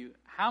share with you.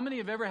 How many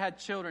have ever had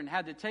children,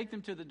 had to take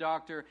them to the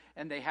doctor,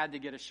 and they had to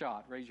get a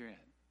shot? Raise your hand.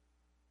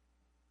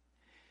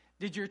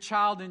 Did your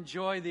child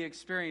enjoy the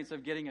experience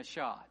of getting a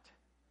shot?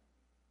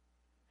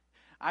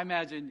 I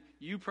imagine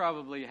you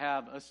probably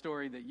have a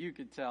story that you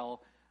could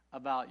tell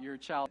about your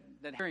child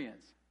that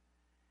experience.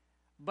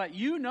 But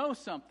you know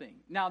something.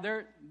 Now,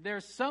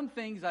 there's some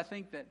things I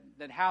think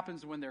that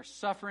happens when there's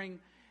suffering,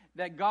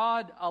 that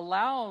God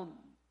allowed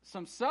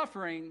some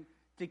suffering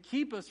to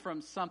keep us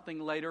from something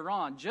later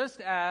on. Just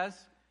as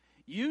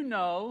you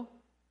know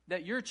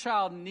that your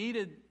child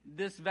needed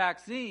this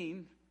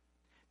vaccine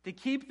to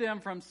keep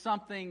them from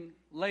something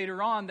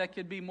later on that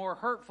could be more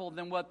hurtful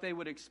than what they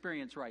would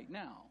experience right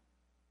now.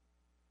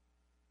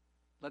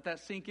 Let that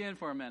sink in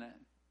for a minute.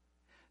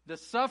 The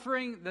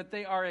suffering that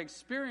they are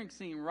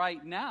experiencing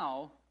right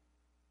now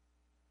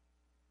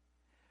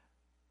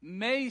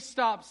may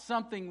stop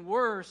something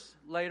worse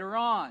later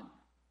on.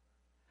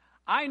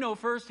 I know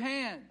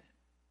firsthand.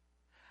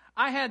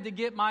 I had to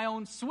get my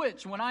own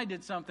switch when I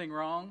did something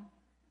wrong.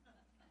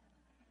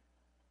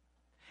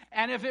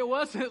 And if it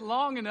wasn't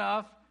long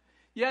enough,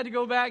 you had to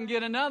go back and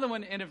get another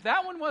one. And if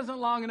that one wasn't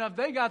long enough,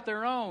 they got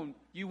their own.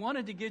 You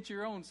wanted to get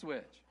your own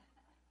switch.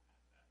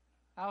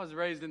 I was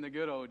raised in the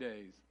good old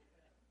days.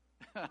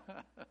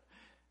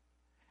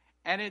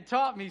 And it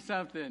taught me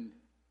something.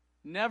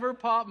 Never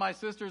pop my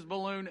sister's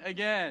balloon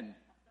again.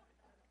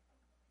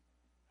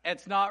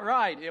 It's not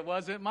right. It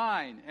wasn't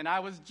mine. And I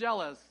was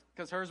jealous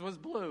because hers was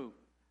blue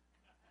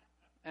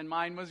and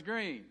mine was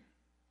green.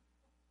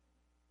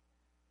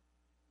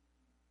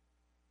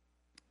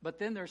 But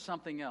then there's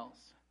something else.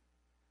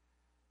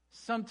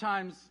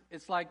 Sometimes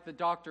it's like the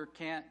doctor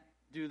can't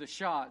do the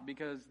shot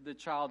because the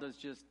child is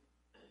just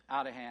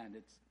out of hand.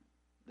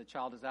 The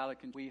child is out of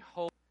control. We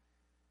hold.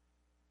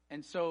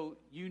 And so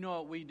you know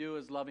what we do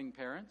as loving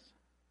parents?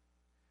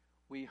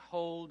 We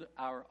hold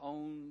our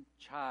own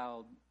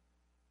child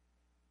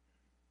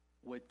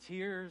with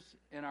tears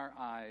in our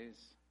eyes,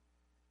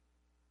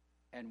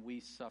 and we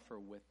suffer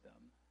with them.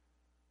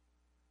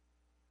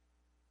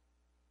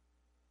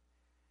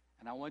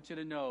 And I want you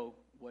to know,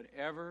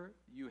 whatever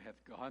you have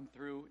gone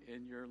through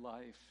in your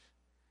life,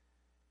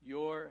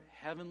 your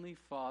Heavenly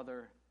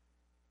Father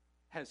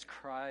has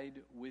cried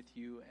with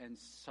you and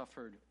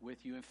suffered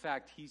with you. In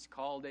fact, He's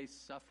called a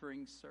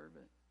suffering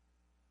servant.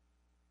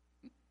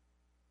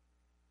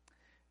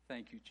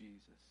 Thank you,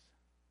 Jesus.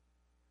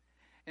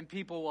 And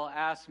people will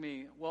ask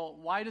me, well,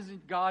 why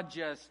doesn't God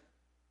just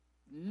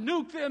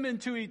nuke them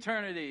into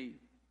eternity?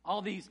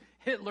 All these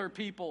Hitler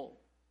people.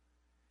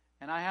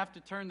 And I have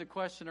to turn the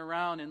question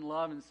around in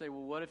love and say,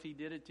 well, what if He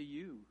did it to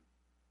you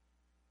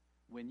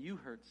when you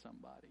hurt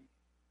somebody?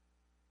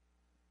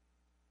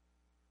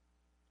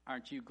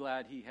 Aren't you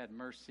glad He had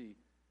mercy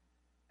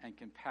and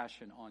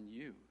compassion on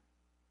you?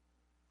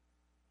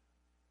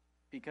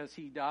 Because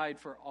He died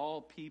for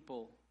all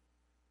people.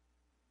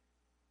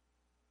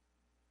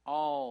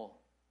 All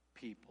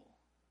people.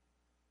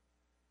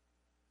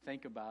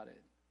 Think about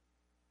it.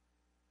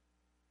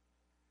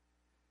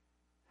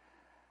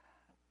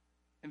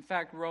 In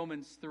fact,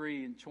 Romans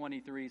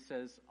 3:23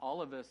 says,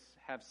 all of us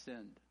have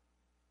sinned.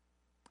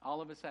 All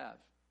of us have.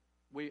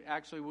 We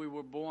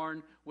were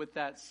born with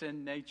that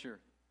sin nature.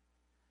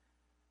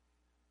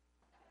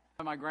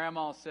 My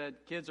grandma said,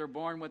 kids are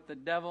born with the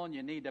devil and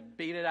you need to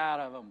beat it out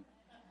of them.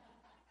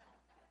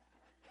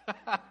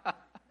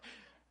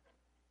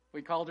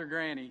 We called her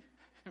Granny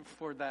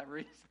for that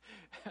reason.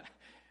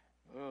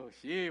 Oh,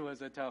 she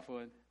was a tough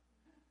one.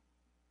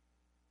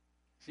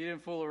 She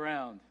didn't fool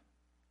around.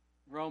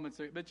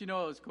 But you know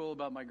what was cool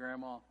about my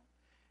grandma?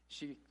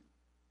 She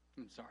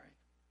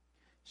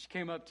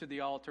came up to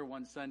the altar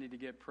one Sunday to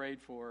get prayed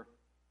for,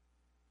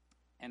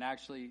 and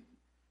actually,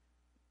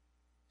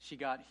 she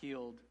got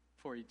healed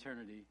for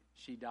eternity.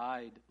 She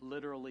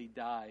literally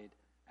died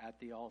at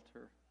the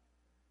altar.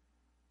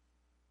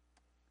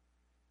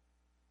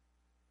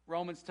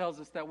 Romans tells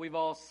us that we've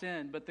all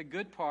sinned, but the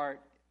good part,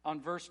 on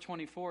verse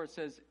 24, it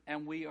says,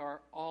 and we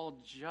are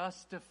all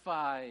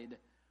justified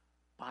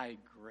by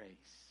grace.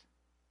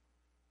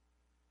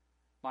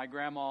 My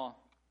grandma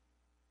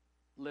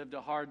lived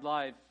a hard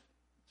life.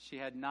 She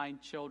had 9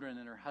 children,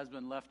 and her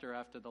husband left her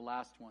after the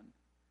last one.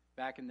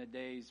 Back in the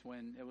days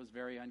when it was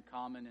very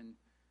uncommon, and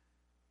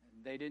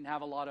they didn't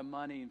have a lot of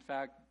money. In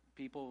fact,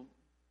 people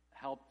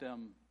helped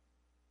them,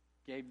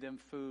 gave them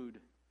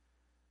food.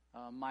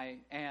 My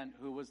aunt,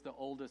 who was the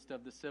oldest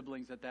of the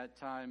siblings at that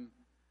time,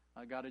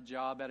 got a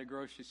job at a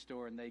grocery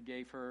store, and they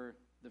gave her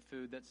the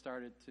food that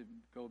started to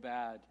go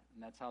bad,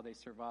 and that's how they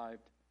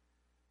survived.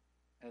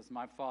 As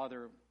my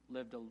grandfather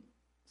lived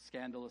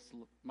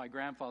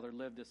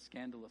a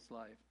scandalous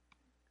life.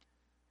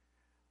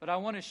 But I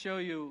want to show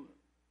you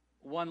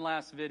one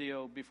last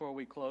video before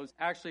we close.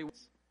 Actually,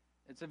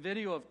 it's a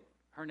video of,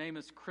 her name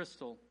is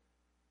Crystal,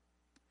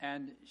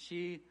 and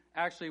she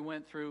actually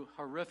went through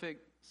horrific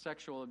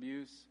sexual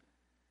abuse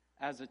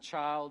as a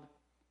child.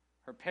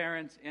 Her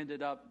parents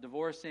ended up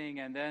divorcing,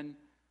 and then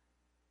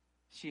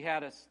she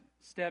had a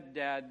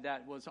stepdad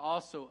that was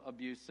also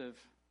abusive.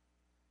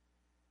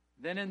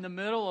 Then in the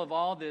middle of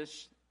all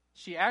this,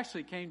 she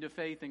actually came to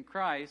faith in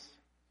Christ.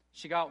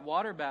 She got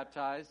water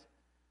baptized,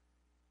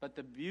 but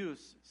the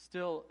abuse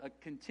still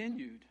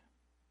continued.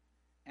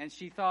 And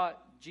she thought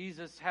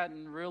Jesus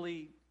hadn't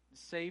really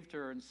saved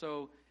her. And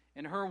so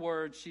in her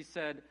words, she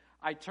said,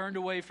 I turned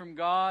away from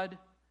God.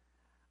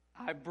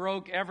 I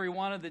broke every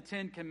one of the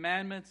 10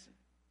 commandments.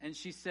 And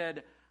she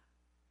said,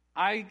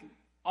 I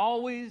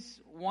always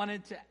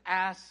wanted to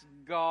ask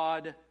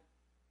God,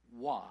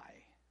 why?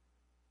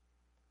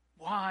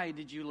 Why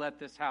did you let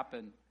this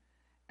happen?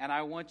 And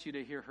I want you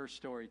to hear her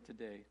story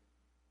today.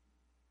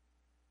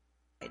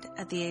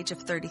 At the age of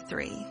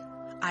 33,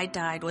 I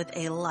died with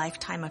a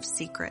lifetime of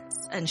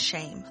secrets and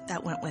shame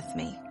that went with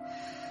me.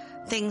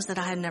 Things that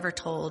I had never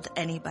told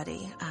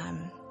anybody,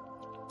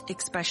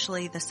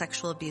 especially the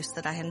sexual abuse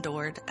that I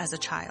endured as a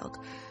child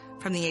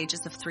from the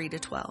ages of 3 to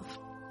 12.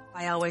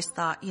 I always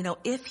thought,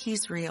 if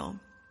he's real,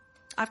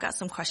 I've got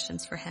some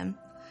questions for him.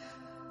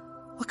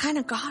 What kind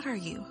of God are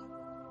you?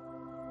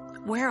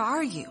 Where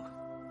are you?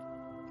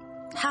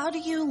 How do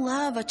you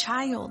love a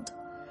child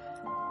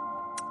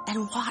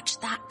and watch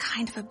that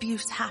kind of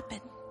abuse happen?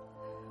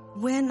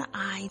 When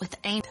I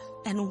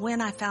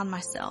found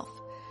myself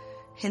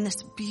in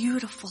this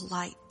beautiful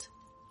light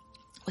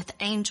with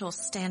angels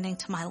standing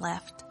to my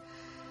left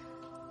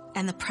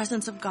and the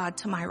presence of God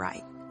to my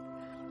right,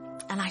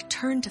 and I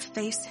turned to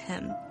face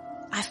him,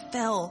 I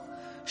fell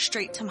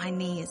straight to my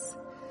knees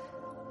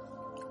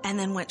and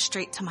then went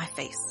straight to my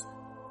face.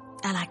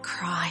 And I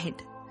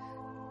cried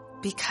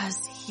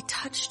because he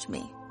touched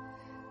me,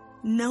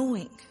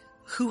 knowing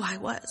who I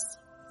was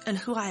and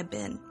who I had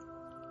been.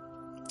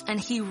 And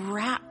he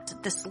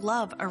wrapped this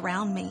love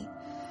around me.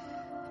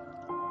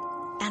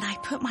 And I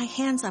put my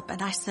hands up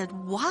and I said,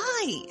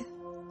 why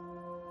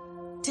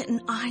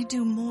didn't I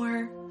do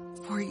more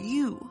for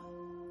you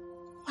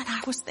when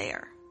I was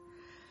there?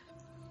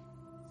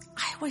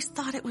 I always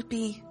thought it would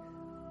be,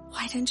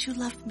 why didn't you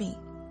love me?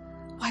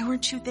 Why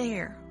weren't you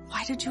there?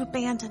 Why did you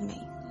abandon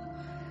me?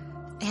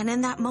 And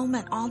in that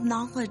moment, all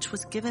knowledge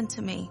was given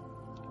to me.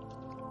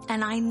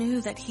 And I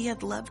knew that he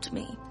had loved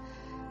me.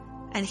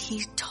 And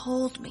he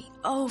told me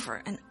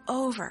over and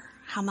over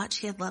how much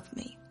he had loved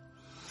me.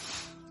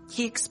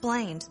 He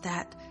explained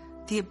that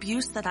the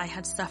abuse that I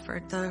had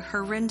suffered, the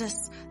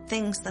horrendous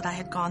things that I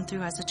had gone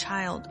through as a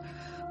child,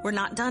 were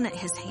not done at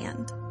his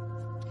hand.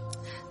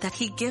 That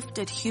he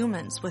gifted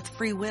humans with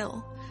free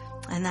will,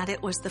 and that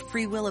it was the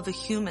free will of a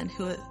human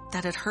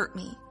that had hurt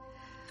me.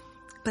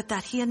 But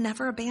that he had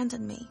never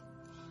abandoned me.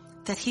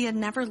 That he had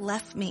never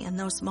left me in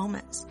those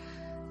moments.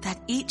 That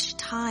each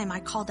time I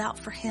called out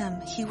for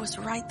him, he was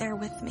right there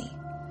with me.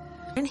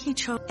 And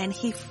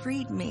he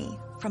freed me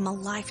from a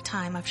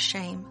lifetime of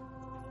shame.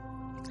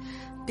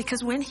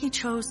 Because when he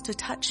chose to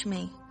touch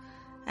me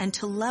and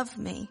to love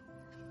me,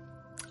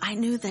 I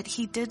knew that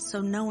he did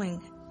so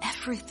knowing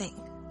everything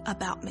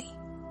about me.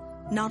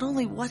 Not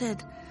only what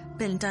had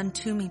been done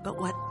to me, but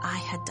what I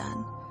had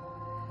done.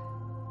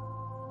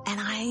 And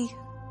I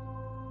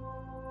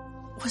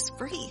was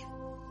free.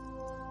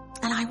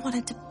 And I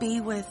wanted to be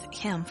with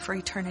him for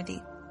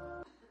eternity.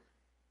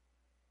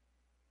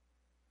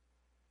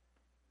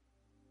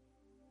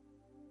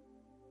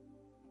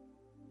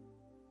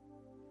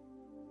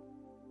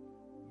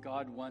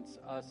 God wants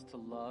us to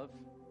love,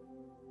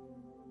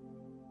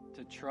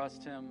 to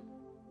trust him,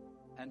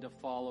 and to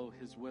follow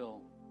his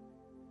will.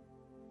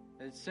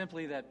 It's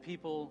simply that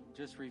people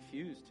just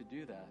refuse to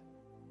do that.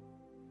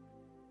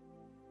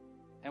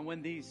 And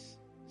when these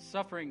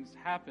sufferings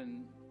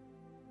happen,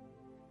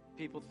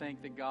 people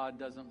think that God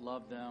doesn't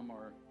love them,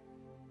 or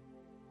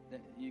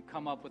that you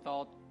come up with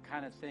all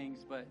kind of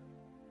things. But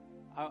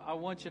I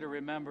want you to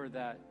remember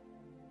that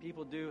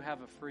people do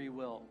have a free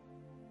will.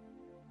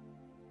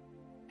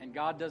 And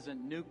God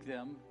doesn't nuke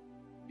them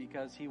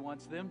because he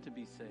wants them to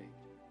be saved.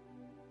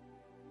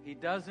 He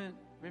doesn't,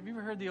 have you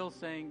ever heard the old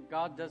saying,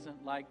 God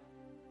doesn't like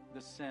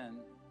the sin,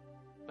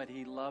 but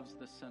he loves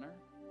the sinner?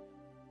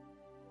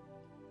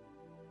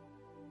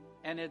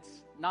 And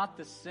it's not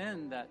the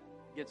sin that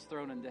gets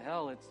thrown into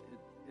hell.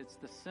 It's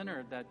the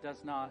sinner that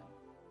does not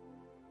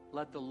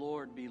let the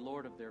Lord be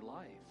Lord of their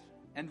life.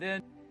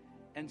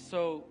 And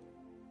so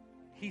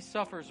he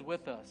suffers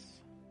with us.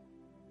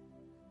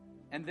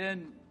 And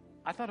then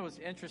I thought it was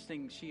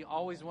interesting. She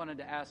always wanted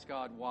to ask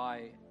God,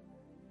 why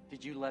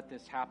did you let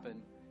this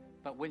happen?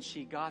 But when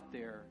she got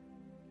there,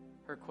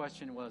 her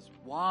question was,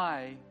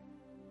 why?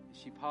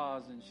 She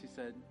paused and she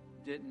said,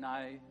 didn't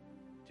I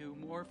do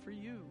more for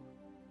you?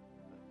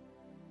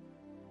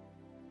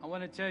 I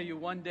want to tell you,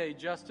 one day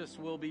justice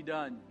will be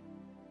done.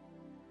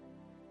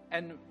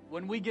 And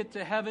when we get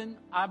to heaven,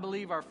 I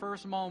believe our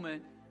first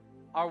moment,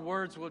 our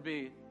words would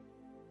be,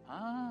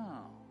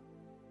 oh.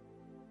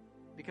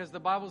 Because the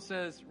Bible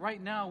says,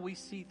 right now we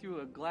see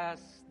through a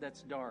glass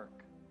that's dark.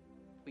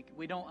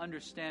 We don't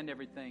understand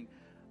everything.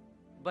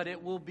 But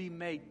it will be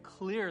made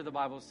clear, the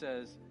Bible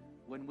says,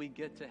 when we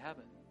get to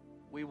heaven.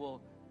 We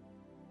will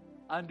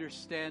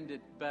understand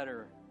it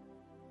better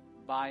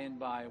by and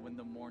by when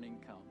the morning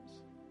comes.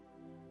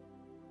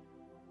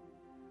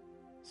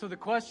 So the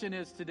question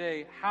is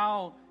today,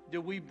 how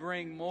do we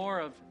bring more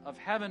of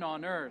heaven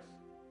on earth?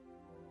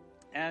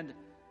 And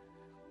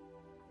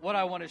what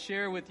I want to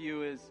share with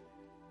you is,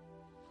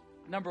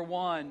 number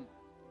one,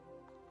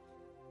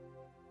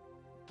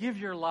 give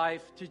your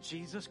life to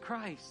Jesus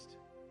Christ.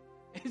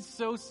 It's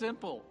so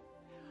simple.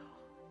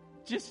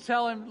 Just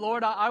tell him,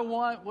 Lord, I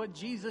want what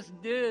Jesus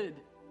did.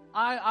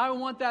 I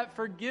want that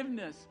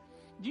forgiveness.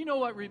 Do you know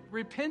what?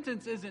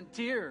 Repentance isn't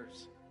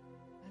tears.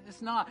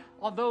 It's not.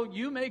 Although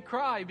you may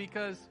cry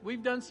because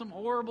we've done some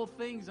horrible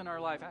things in our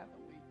life, haven't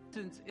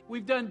we?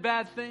 We've done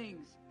bad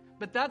things.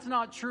 But that's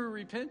not true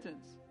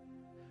repentance.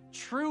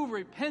 True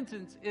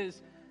repentance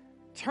is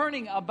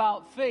turning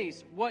about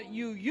face. What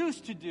you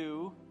used to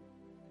do,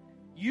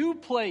 you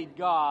played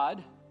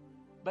God,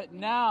 but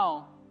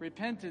now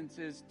repentance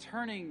is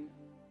turning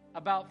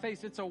about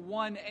face. It's a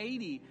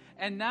 180.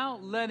 And now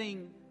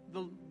letting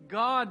the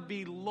God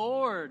be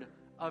Lord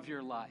of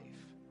your life.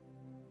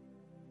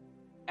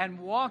 And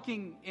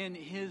walking in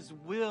His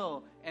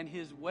will and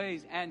His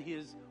ways and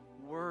His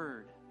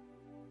word.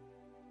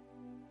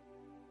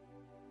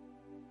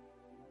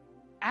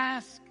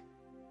 Ask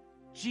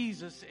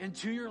Jesus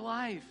into your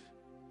life.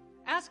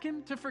 Ask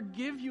Him to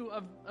forgive you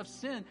of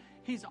sin.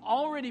 He's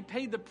already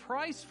paid the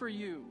price for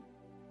you.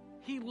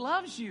 He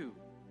loves you.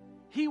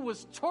 He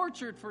was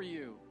tortured for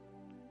you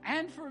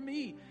and for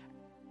me.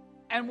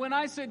 And when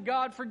I said,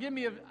 God, forgive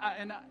me,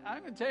 and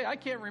I'm going to tell you, I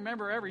can't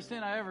remember every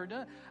sin I ever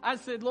done. I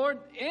said, Lord,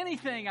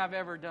 anything I've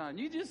ever done,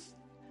 you just,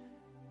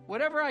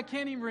 whatever I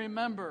can't even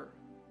remember,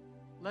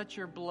 let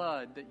your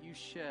blood that you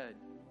shed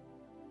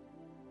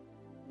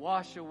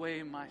wash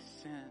away my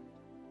sin.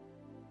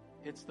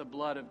 It's the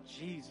blood of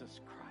Jesus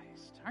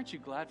Christ. Aren't you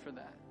glad for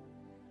that?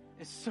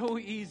 It's so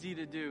easy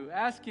to do.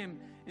 Ask Him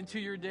into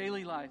your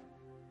daily life.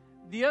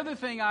 The other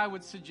thing I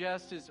would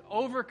suggest is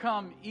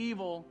overcome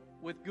evil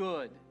with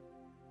good.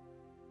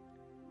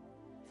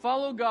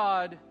 Follow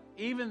God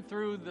even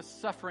through the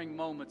suffering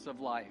moments of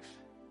life.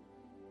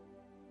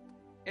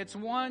 It's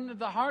one of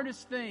the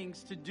hardest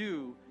things to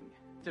do,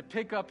 to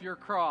pick up your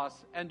cross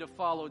and to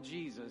follow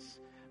Jesus,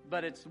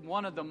 but it's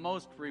one of the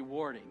most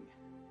rewarding.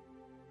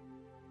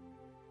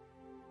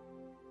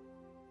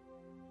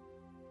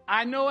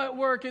 I know at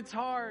work it's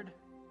hard.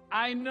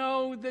 I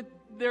know that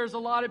there's a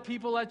lot of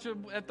people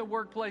at the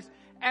workplace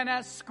and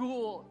at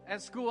school.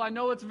 At school, I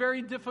know it's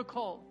very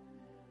difficult.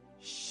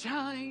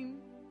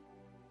 Shine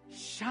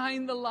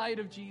the light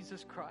of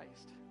Jesus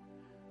Christ.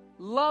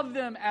 Love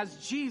them as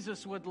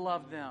Jesus would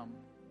love them.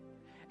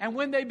 And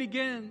when they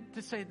begin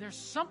to say, there's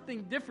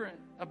something different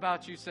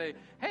about you, say,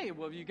 hey,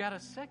 well, you got a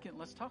second,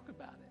 let's talk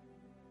about it.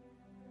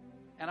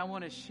 And I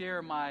want to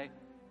share my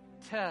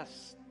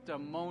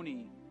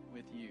testimony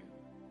with you.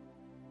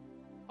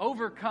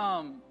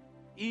 Overcome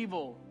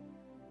evil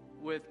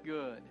with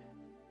good.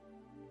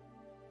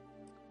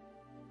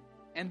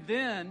 And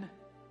then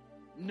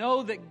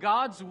know that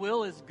God's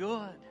will is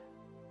good.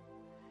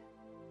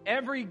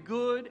 Every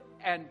good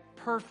and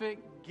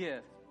perfect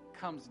gift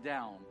comes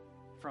down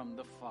from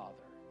the Father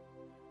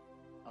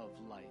of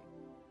light.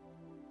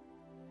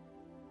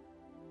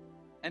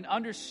 And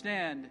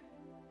understand,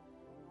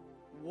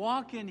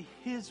 walk in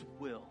His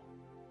will.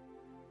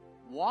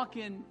 Walk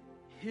in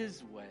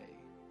His way.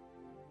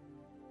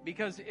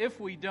 Because if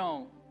we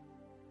don't,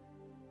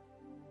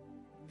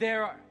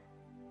 there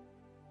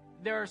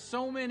are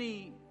so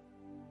many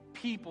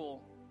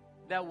people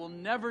that will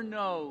never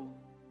know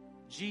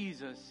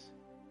Jesus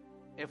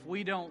if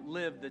we don't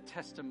live the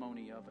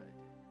testimony of it.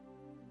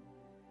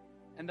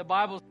 And the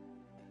Bible,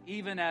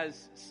 even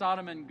as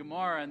Sodom and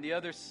Gomorrah and the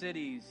other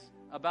cities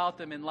about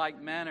them in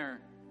like manner,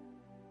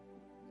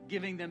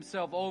 giving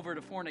themselves over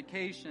to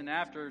fornication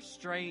after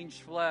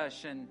strange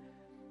flesh, and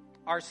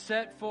are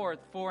set forth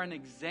for an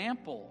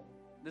example.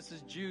 This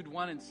is Jude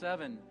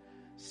 1:7.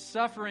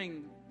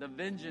 Suffering the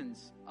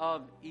vengeance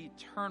of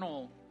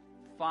eternal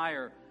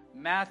fire.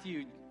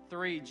 Matthew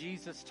 3,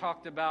 Jesus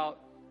talked about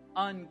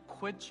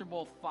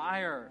unquenchable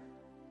fire.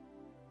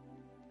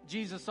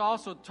 Jesus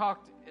also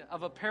talked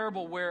of a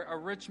parable where a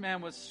rich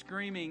man was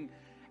screaming,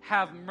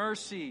 have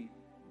mercy.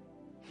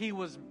 He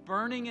was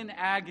burning in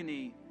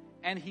agony,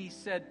 and he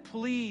said,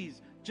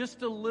 please,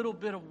 just a little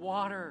bit of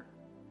water,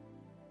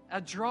 a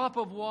drop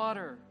of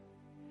water.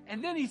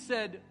 And then he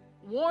said,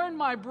 warn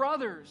my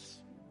brothers,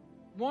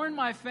 warn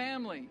my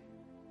family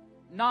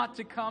not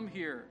to come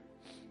here.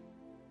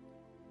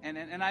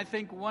 And I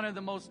think one of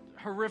the most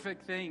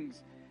horrific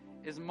things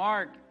is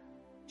Mark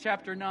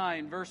chapter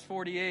 9, verse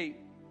 48.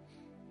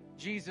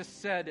 Jesus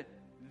said,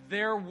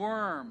 their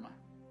worm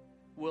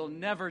will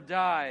never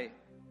die,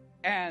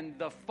 and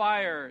the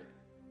fire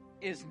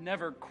is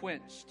never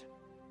quenched.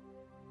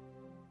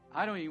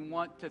 I don't even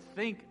want to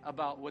think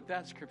about what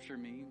that scripture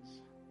means.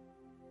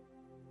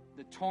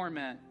 The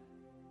torment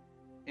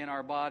in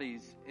our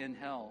bodies in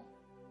hell.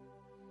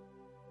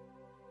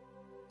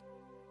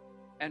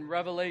 And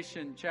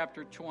Revelation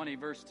chapter 20,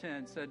 verse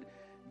 10 said,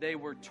 they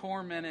were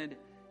tormented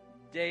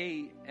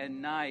day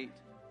and night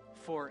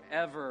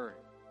forever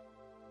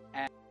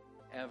and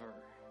ever.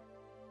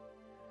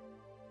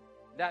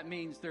 That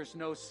means there's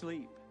no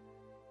sleep.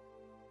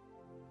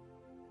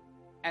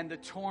 And the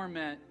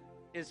torment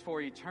is for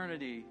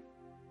eternity.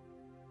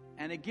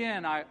 And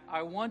again,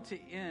 I want to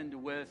end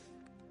with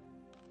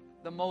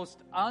the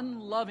most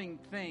unloving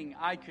thing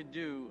I could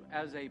do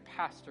as a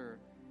pastor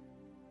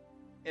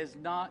is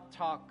not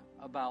talk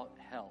about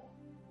hell,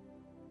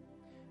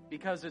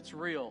 because it's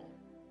real.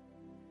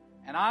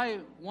 And I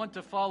want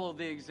to follow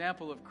the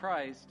example of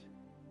Christ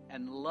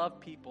and love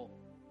people,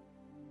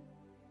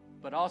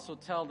 but also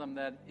tell them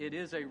that it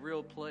is a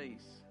real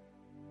place.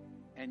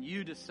 And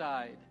you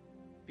decide,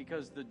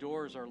 because the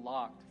doors are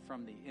locked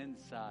from the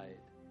inside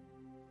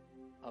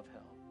of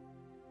hell.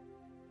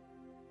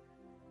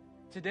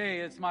 Today,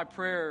 it's my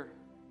prayer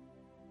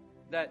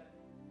that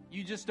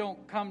you just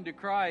don't come to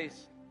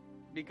Christ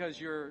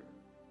because you're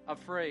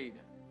afraid,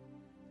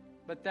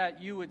 but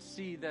that you would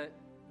see that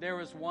there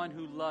is one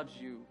who loves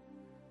you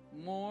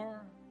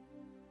more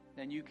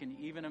than you can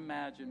even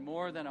imagine,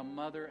 more than a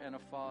mother and a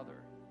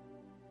father.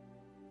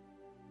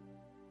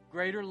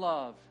 Greater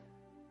love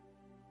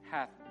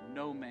hath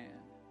no man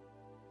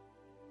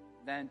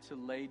than to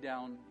lay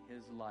down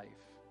his life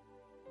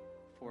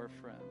for a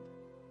friend.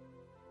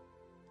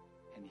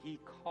 And he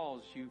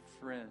calls you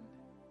friend.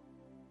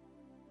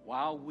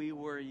 While we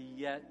were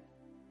yet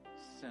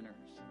sinners,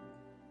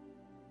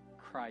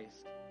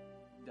 Christ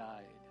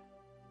died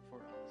for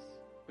us.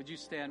 Would you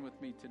stand with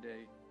me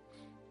today?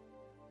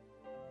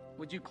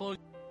 Would you close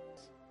your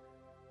eyes?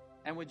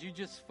 And would you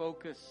just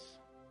focus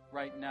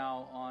right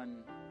now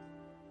on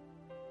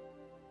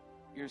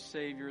your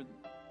Savior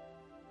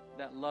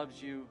that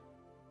loves you?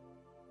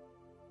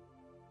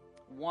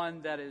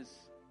 One that is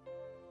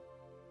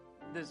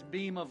this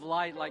beam of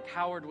light, like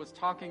Howard was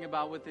talking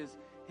about, with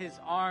his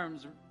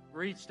arms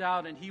reached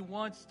out, and he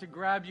wants to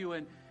grab you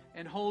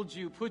and hold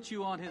you, put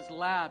you on his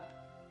lap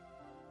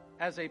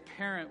as a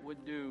parent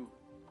would do,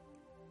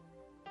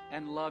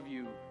 and love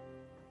you.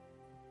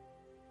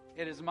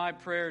 It is my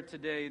prayer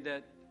today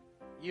that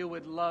you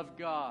would love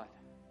God,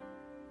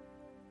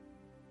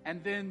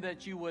 and then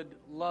that you would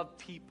love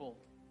people,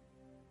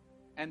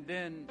 and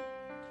then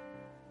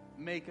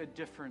make a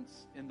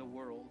difference in the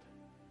world.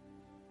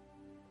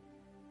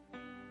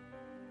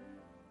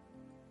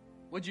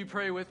 Would you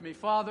pray with me?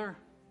 Father,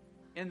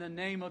 in the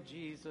name of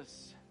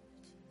Jesus,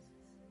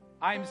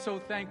 I'm so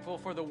thankful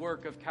for the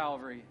work of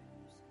Calvary.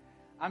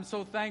 I'm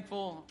so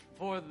thankful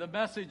for the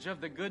message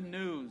of the good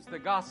news, the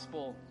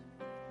gospel,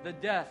 the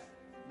death,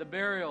 the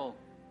burial,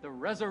 the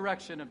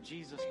resurrection of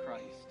Jesus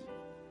Christ.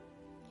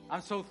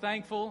 I'm so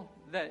thankful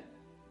that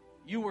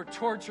you were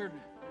tortured.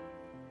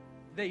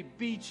 They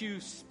beat you,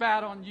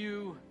 spat on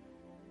you.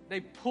 They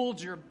pulled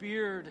your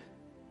beard.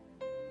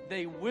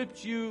 They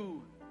whipped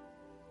you,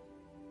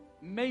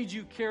 made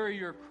you carry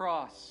your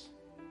cross,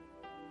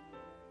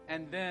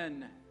 and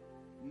then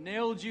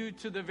nailed you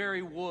to the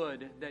very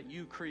wood that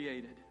you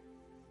created.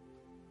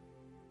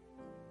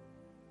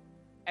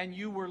 And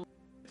you were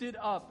lifted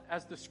up,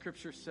 as the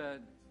scripture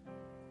said,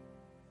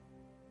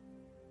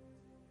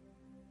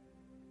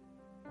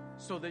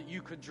 so that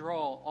you could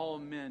draw all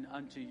men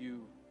unto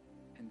you.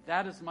 And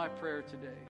that is my prayer today.